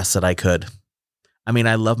doing the best that I could. I mean,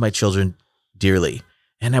 I love my children dearly,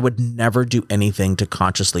 and I would never do anything to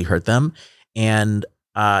consciously hurt them. And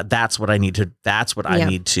that's what I need to. That's what I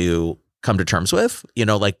need to come to terms with.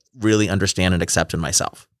 Like really understand and accept in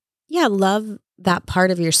myself. Yeah, love that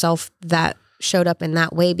part of yourself that showed up in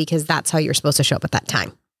that way, because that's how you're supposed to show up at that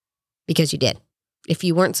time. Because you did. If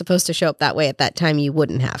you weren't supposed to show up that way at that time, you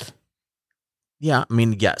wouldn't have. Yeah, I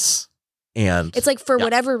mean, yes. And it's like for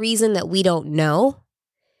whatever reason that we don't know,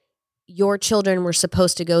 your children were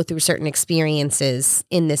supposed to go through certain experiences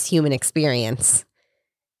in this human experience.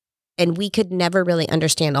 And we could never really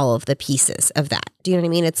understand all of the pieces of that. Do you know what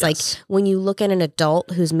I mean? It's like when you look at an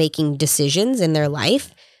adult who's making decisions in their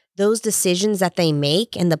life, those decisions that they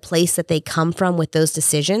make and the place that they come from with those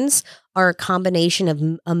decisions are a combination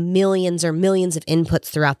of millions or millions of inputs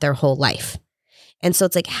throughout their whole life. And so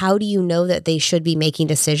it's like, how do you know that they should be making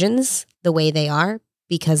decisions the way they are?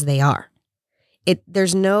 Because they are.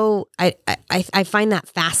 There's no, I find that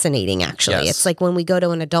fascinating, actually. Yes. It's like when we go to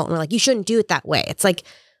an adult and we're like, you shouldn't do it that way. It's like,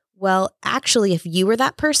 well, actually, if you were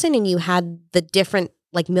that person and you had the different,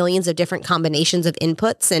 like millions of different combinations of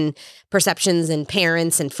inputs and perceptions and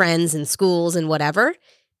parents and friends and schools and whatever,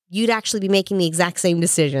 you'd actually be making the exact same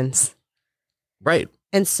decisions. Right.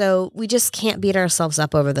 And so we just can't beat ourselves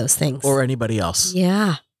up over those things. Or anybody else.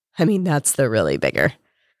 Yeah. I mean, that's the really bigger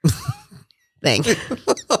thing.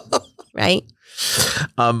 Right?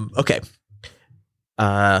 Okay.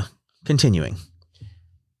 Continuing.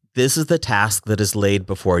 This is the task that is laid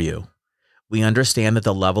before you. We understand that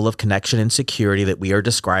the level of connection and security that we are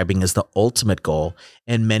describing is the ultimate goal,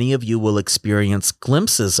 and many of you will experience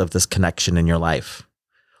glimpses of this connection in your life.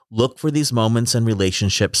 Look for these moments and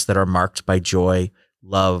relationships that are marked by joy,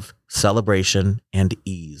 love, celebration, and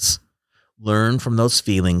ease. Learn from those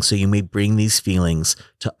feelings so you may bring these feelings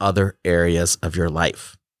to other areas of your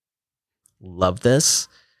life. Love this,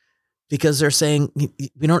 because they're saying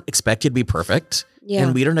we don't expect you to be perfect,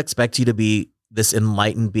 and we don't expect you to be this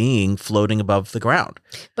enlightened being floating above the ground.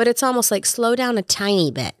 But it's almost like slow down a tiny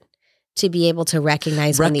bit to be able to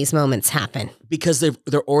recognize when these moments happen. Because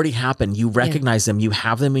they're already happened. You recognize them. You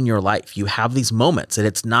have them in your life. You have these moments. And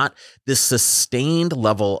it's not this sustained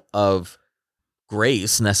level of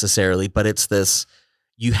grace necessarily, but it's this,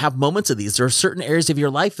 you have moments of these. There are certain areas of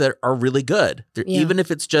your life that are really good. Even if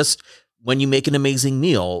it's just when you make an amazing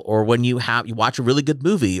meal or when you watch a really good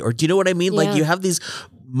movie, or do you know what I mean? Like you have these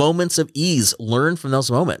moments of ease. Learn from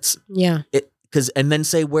those moments. Yeah. And then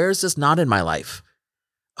say, where is this not in my life?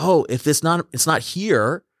 Oh, if it's not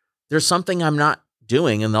here, there's something I'm not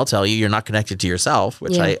doing. And they'll tell you you're not connected to yourself,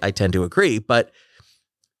 which I tend to agree. But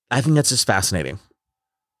I think that's just fascinating.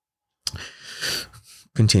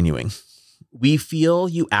 Continuing. We feel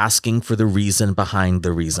you asking for the reason behind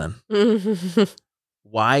the reason.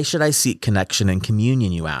 Why should I seek connection and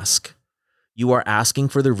communion, you ask? You are asking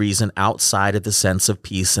for the reason outside of the sense of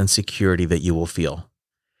peace and security that you will feel.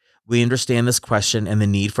 We understand this question and the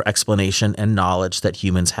need for explanation and knowledge that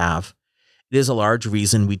humans have. It is a large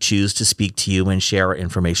reason we choose to speak to you and share our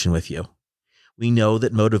information with you. We know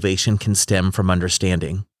that motivation can stem from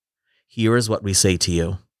understanding. Here is what we say to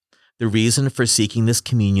you. The reason for seeking this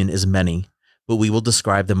communion is many, but we will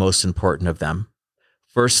describe the most important of them.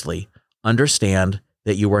 Firstly, understand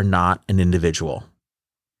that you are not an individual.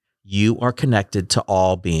 You are connected to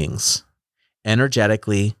all beings.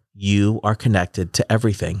 Energetically, you are connected to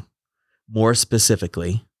everything. More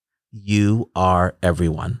specifically, you are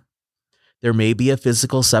everyone. There may be a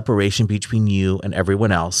physical separation between you and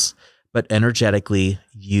everyone else, but energetically,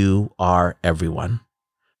 you are everyone.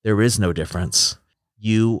 There is no difference.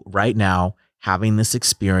 You, right now, having this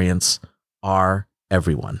experience, are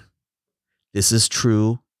everyone. This is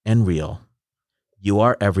true and real. You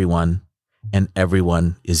are everyone, and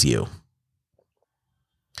everyone is you.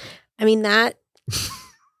 I mean,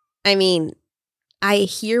 I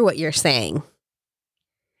hear what you're saying.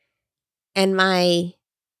 And my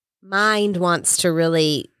mind wants to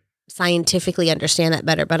really scientifically understand that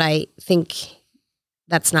better, but I think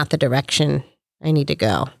that's not the direction I need to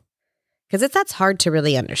go. Because that's hard to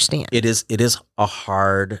really understand. It is a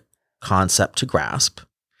hard concept to grasp.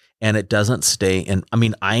 And it doesn't stay in. I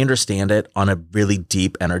mean, I understand it on a really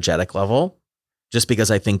deep energetic level, just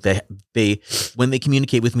because I think they when they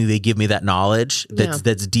communicate with me, they give me that knowledge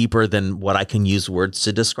that's deeper than what I can use words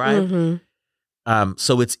to describe. Mm-hmm.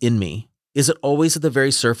 So it's in me. Is it always at the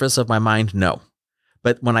very surface of my mind? No.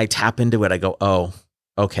 But when I tap into it, I go, oh,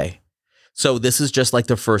 okay. So this is just like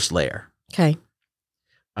the first layer. Okay.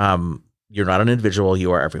 You're not an individual.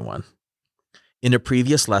 You are everyone. In a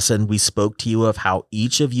previous lesson, we spoke to you of how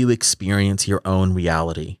each of you experience your own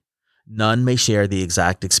reality. None may share the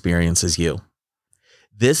exact experience as you.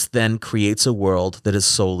 This then creates a world that is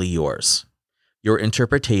solely yours. Your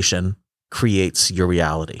interpretation creates your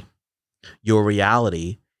reality. Your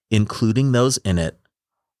reality, including those in it,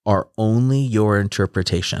 are only your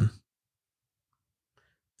interpretation.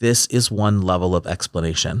 This is one level of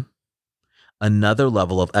explanation. Another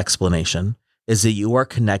level of explanation is that you are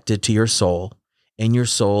connected to your soul, and your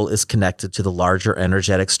soul is connected to the larger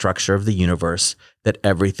energetic structure of the universe that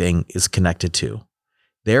everything is connected to.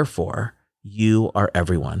 Therefore, you are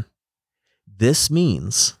everyone. This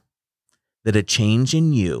means that a change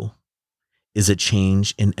in you is a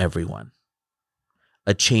change in everyone.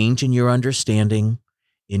 A change in your understanding,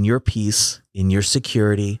 in your peace, in your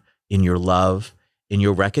security, in your love, in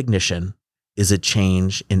your recognition is a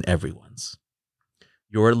change in everyone's.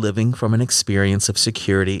 Your living from an experience of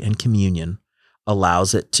security and communion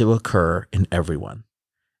allows it to occur in everyone.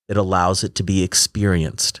 It allows it to be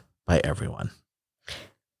experienced by everyone.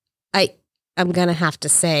 I'm going to have to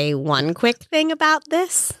say one quick thing about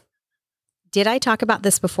this. Did I talk about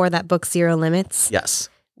this before, that book, Zero Limits? Yes.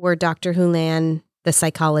 Where Dr. Hulan, the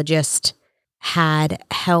psychologist, had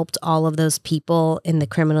helped all of those people in the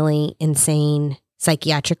criminally insane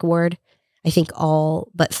psychiatric ward. I think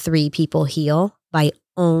all but 3 people heal by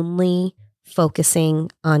only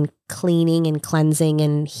focusing on cleaning and cleansing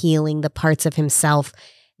and healing the parts of himself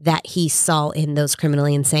that he saw in those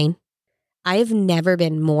criminally insane. I've never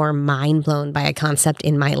been more mind blown by a concept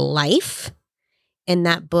in my life. In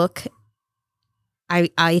that book, I'm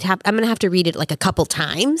going to have to read it like a couple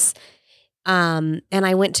times. And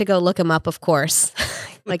I went to go look him up, of course.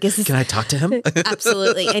 Like, is this, can I talk to him?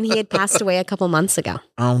 Absolutely. And he had passed away a couple months ago.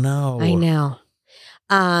 Oh no. I know.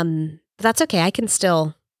 But that's okay. I can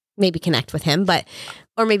still maybe connect with him,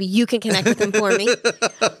 or maybe you can connect with him for me.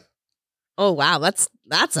 Oh wow, that's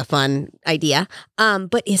a fun idea.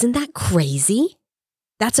 But isn't that crazy?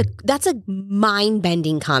 That's a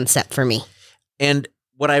mind-bending concept for me. And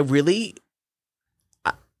what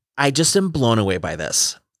I just am blown away by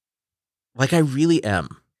this. Like, I really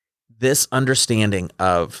am. This understanding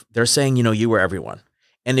of, they're saying, you were everyone.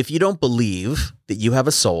 And if you don't believe that you have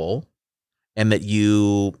a soul and that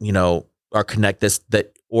you are connected,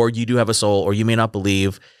 or you do have a soul, or you may not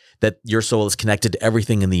believe that your soul is connected to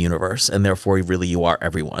everything in the universe, and therefore really you are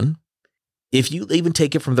everyone. If you even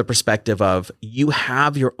take it from the perspective of you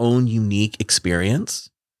have your own unique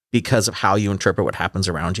experience because of how you interpret what happens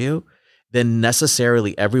around you, then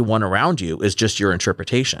necessarily everyone around you is just your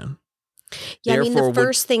interpretation. Yeah, therefore, the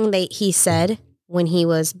first thing that he said when he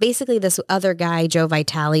was basically, this other guy, Joe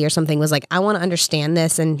Vitale or something, was like, I want to understand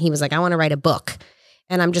this. And he was like, I want to write a book.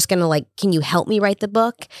 And I'm just going to can you help me write the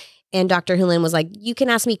book? And Dr. Hulan was like, you can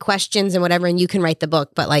ask me questions and whatever, and you can write the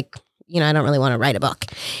book. But I don't really want to write a book.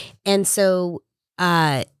 And so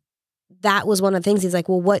that was one of the things. He's like,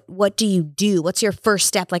 well, what do you do? What's your first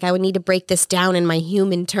step? I would need to break this down in my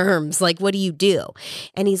human terms. What do you do?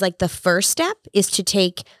 And he's like, the first step is to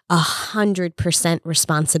take 100%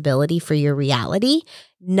 responsibility for your reality,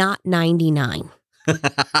 not 99,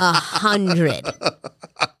 100.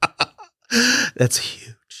 That's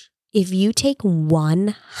huge. If you take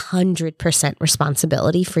 100%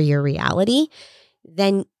 responsibility for your reality,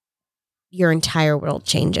 then your entire world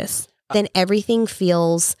changes. Then everything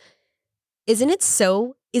feels, isn't it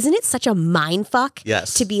such a mind fuck?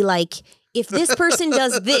 Yes. To be like, if this person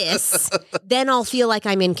does this, then I'll feel like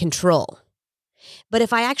I'm in control. But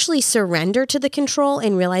if I actually surrender to the control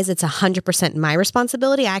and realize it's 100% my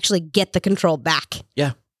responsibility, I actually get the control back.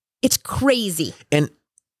 Yeah. It's crazy. And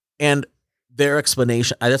their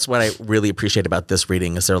explanation, that's what I really appreciate about this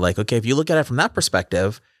reading, is they're like, okay, if you look at it from that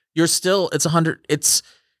perspective, a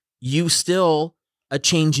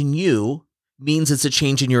change in you means it's a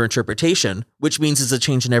change in your interpretation, which means it's a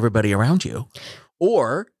change in everybody around you.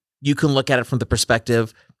 Or you can look at it from the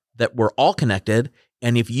perspective that we're all connected.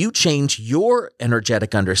 And if you change your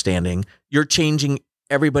energetic understanding, you're changing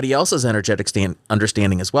everybody else's energetic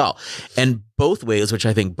understanding as well. And both ways, which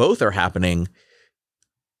I think both are happening,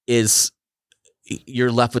 is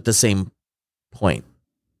you're left with the same point.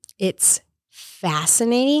 It's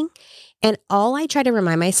fascinating. And all I try to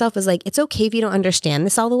remind myself is it's okay if you don't understand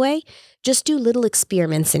this all the way. Just do little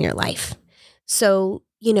experiments in your life. So,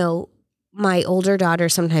 my older daughter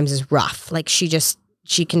sometimes is rough. She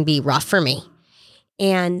can be rough for me.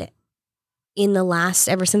 And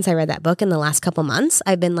ever since I read that book in the last couple months,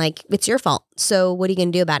 I've been like, it's your fault. So what are you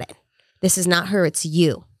going to do about it? This is not her, it's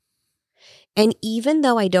you. And even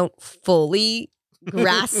though I don't fully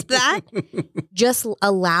grasp that, just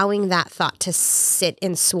allowing that thought to sit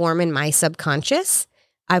and swarm in my subconscious,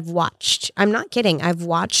 I'm not kidding, I've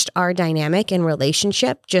watched our dynamic and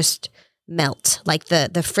relationship just melt. Like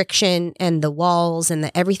the friction and the walls and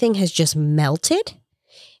everything has just melted.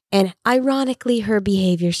 And ironically, her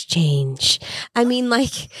behaviors change. I mean,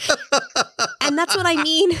 like, and that's what I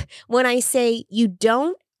mean when I say you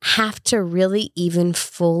don't have to really even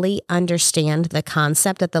fully understand the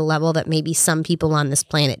concept at the level that maybe some people on this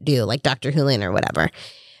planet do, like Dr. Hulin or whatever.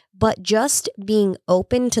 But just being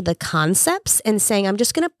open to the concepts and saying, I'm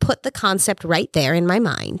just going to put the concept right there in my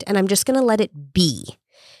mind and I'm just going to let it be.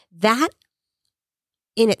 That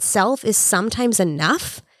in itself is sometimes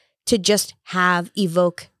enough to just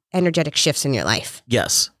evoke energetic shifts in your life.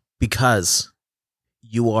 Yes, because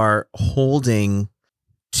you are holding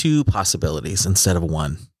two possibilities instead of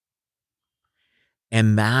one.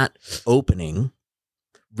 And that opening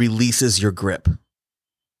releases your grip.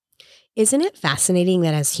 Isn't it fascinating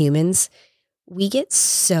that as humans, we get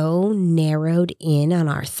so narrowed in on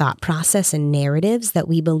our thought process and narratives that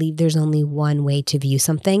we believe there's only one way to view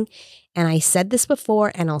something? And I said this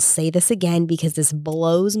before, and I'll say this again because this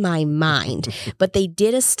blows my mind. But they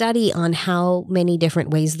did a study on how many different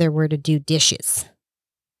ways there were to do dishes.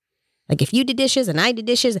 Like if you did dishes and I did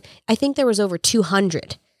dishes, I think there was over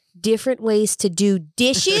 200 different ways to do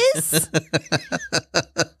dishes.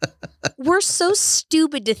 We're so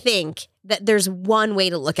stupid to think that there's one way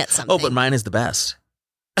to look at something. Oh, but mine is the best.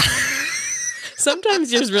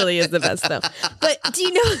 Sometimes yours really is the best, though. But do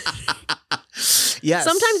you know? Yes.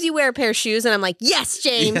 Sometimes you wear a pair of shoes and I'm like, yes,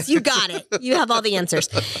 James, you got it. You have all the answers.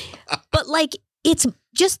 But like, it's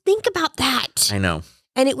just think about that. I know.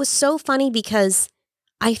 And it was so funny because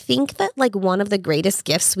I think that like one of the greatest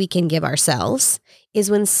gifts we can give ourselves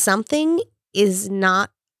is when something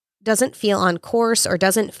doesn't feel on course or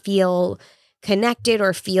doesn't feel connected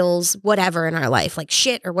or feels whatever in our life, like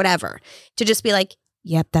shit or whatever, to just be like,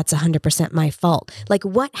 yep, that's 100% my fault. Like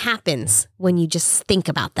what happens when you just think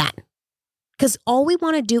about that? Because all we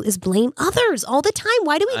want to do is blame others all the time.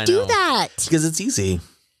 Why do we do that? Because it's easy.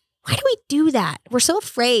 Why do we do that? We're so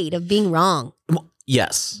afraid of being wrong.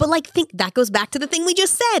 Yes. But like, think that goes back to the thing we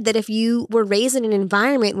just said, that if you were raised in an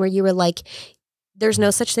environment where you were like, there's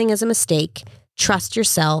no such thing as a mistake, trust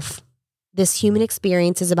yourself. This human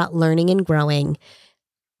experience is about learning and growing.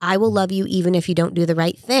 I will love you even if you don't do the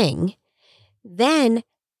right thing. Then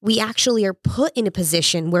we actually are put in a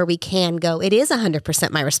position where we can go, it is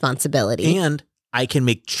 100% my responsibility. And I can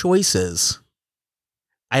make choices.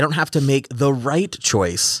 I don't have to make the right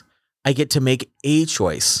choice. I get to make a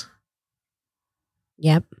choice.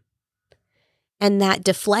 Yep. And that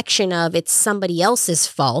deflection of it's somebody else's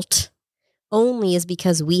fault only is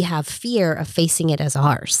because we have fear of facing it as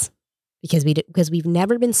ours. Because we've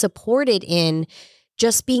never been supported in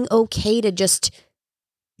just being okay to just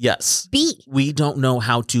Yes. be. We don't know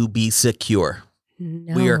how to be secure.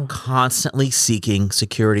 No. We are constantly seeking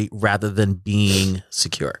security rather than being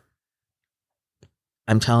secure.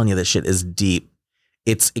 I'm telling you, this shit is deep.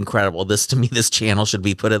 It's incredible. This channel should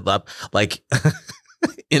be put up like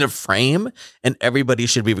in a frame, and everybody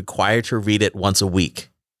should be required to read it once a week.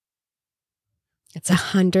 It's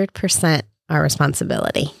 100% our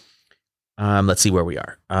responsibility. Let's see where we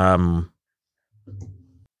are.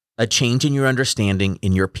 A change in your understanding,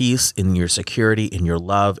 in your peace, in your security, in your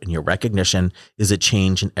love, in your recognition is a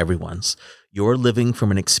change in everyone's. Your living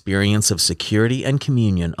from an experience of security and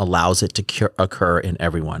communion allows it to occur in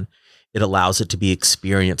everyone. It allows it to be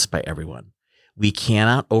experienced by everyone. We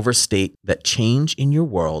cannot overstate that change in your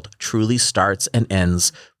world truly starts and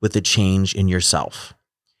ends with a change in yourself.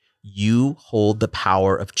 You hold the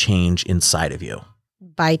power of change inside of you.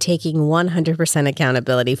 By taking 100%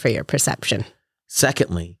 accountability for your perception.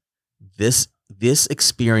 Secondly, this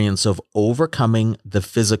experience of overcoming the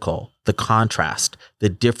physical, the contrast, the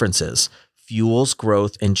differences, fuels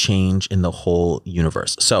growth and change in the whole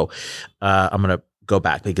universe. So I'm going to go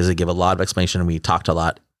back because I give a lot of explanation and we talked a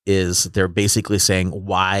lot. Is they're basically saying,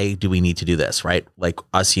 why do we need to do this, right? Like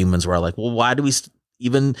us humans were like, well, why do we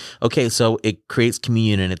okay, so it creates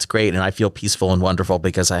communion and it's great. And I feel peaceful and wonderful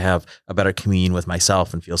because I have a better communion with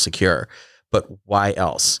myself and feel secure. But why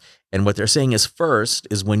else? And what they're saying is first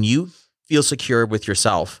is when you feel secure with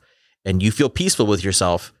yourself and you feel peaceful with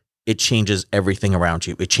yourself, it changes everything around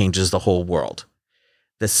you. It changes the whole world.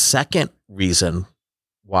 The second reason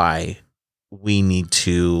why we need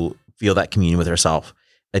to feel that communion with ourselves,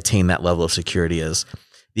 attain that level of security is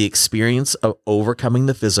the experience of overcoming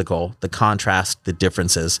the physical, the contrast, the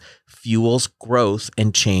differences, fuels growth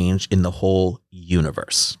and change in the whole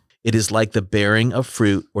universe. It is like the bearing of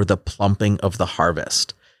fruit or the plumping of the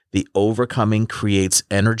harvest. The overcoming creates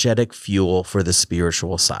energetic fuel for the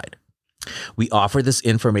spiritual side. We offer this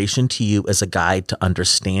information to you as a guide to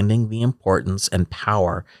understanding the importance and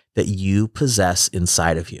power that you possess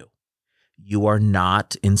inside of you. You are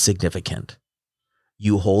not insignificant.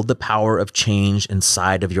 You hold the power of change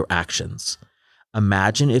inside of your actions.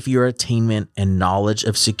 Imagine if your attainment and knowledge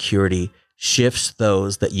of security shifts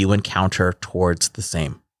those that you encounter towards the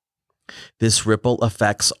same. This ripple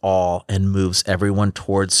affects all and moves everyone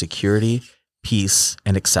towards security, peace,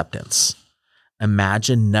 and acceptance.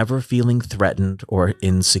 Imagine never feeling threatened or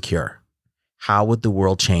insecure. How would the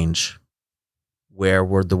world change? Where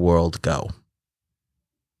would the world go?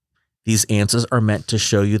 These answers are meant to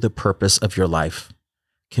show you the purpose of your life,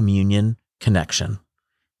 communion, connection.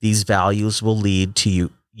 These values will lead to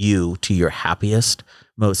you to your happiest,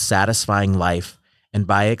 most satisfying life, and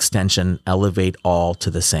by extension, elevate all to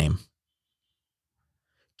the same.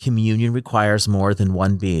 Communion requires more than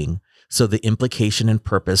one being, so the implication and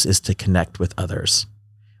purpose is to connect with others.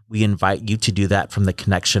 We invite you to do that from the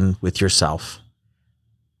connection with yourself.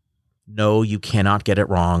 No, you cannot get it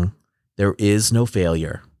wrong. There is no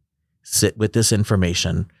failure. Sit with this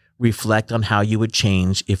information. Reflect on how you would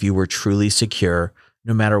change if you were truly secure,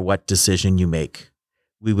 no matter what decision you make.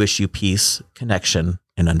 We wish you peace, connection,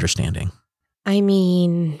 and understanding. I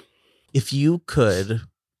mean, if you could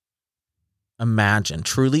imagine,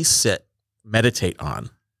 truly sit, meditate on,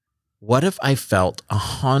 what if I felt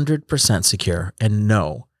 100% secure and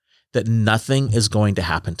know that nothing is going to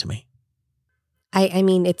happen to me? I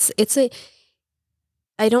mean,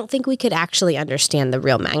 I don't think we could actually understand the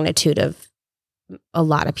real magnitude of a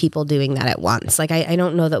lot of people doing that at once. Like, I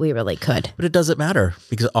don't know that we really could. But it doesn't matter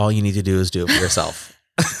because all you need to do is do it for yourself.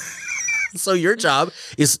 So your job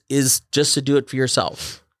is just to do it for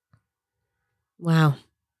yourself. Wow.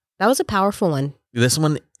 That was a powerful one. This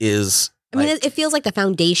one is... I mean, it feels like the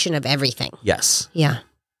foundation of everything. Yes. Yeah.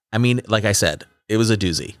 I mean, like I said, it was a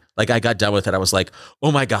doozy. Like I got done with it. I was like,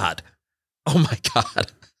 oh my God. Oh my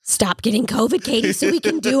God. Stop getting COVID, Katie, so we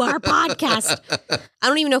can do our podcast. I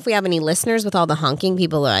don't even know if we have any listeners with all the honking.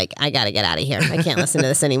 People are like, I got to get out of here. I can't listen to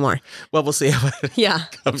this anymore. Well, we'll see how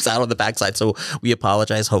it comes out on the backside. So we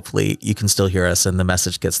apologize. Hopefully you can still hear us and the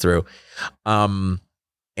message gets through.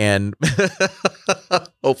 And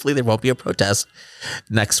hopefully there won't be a protest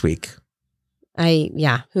next week.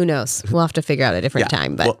 Who knows? We'll have to figure out a different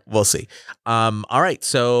time, but we'll see. All right.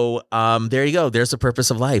 So there you go. There's the purpose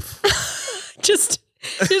of life. Here's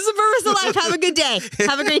the purpose of life. Have a good day.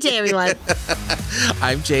 Have a great day, everyone.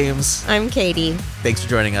 I'm James. I'm Katie. Thanks for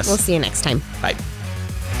joining us. We'll see you next time. Bye.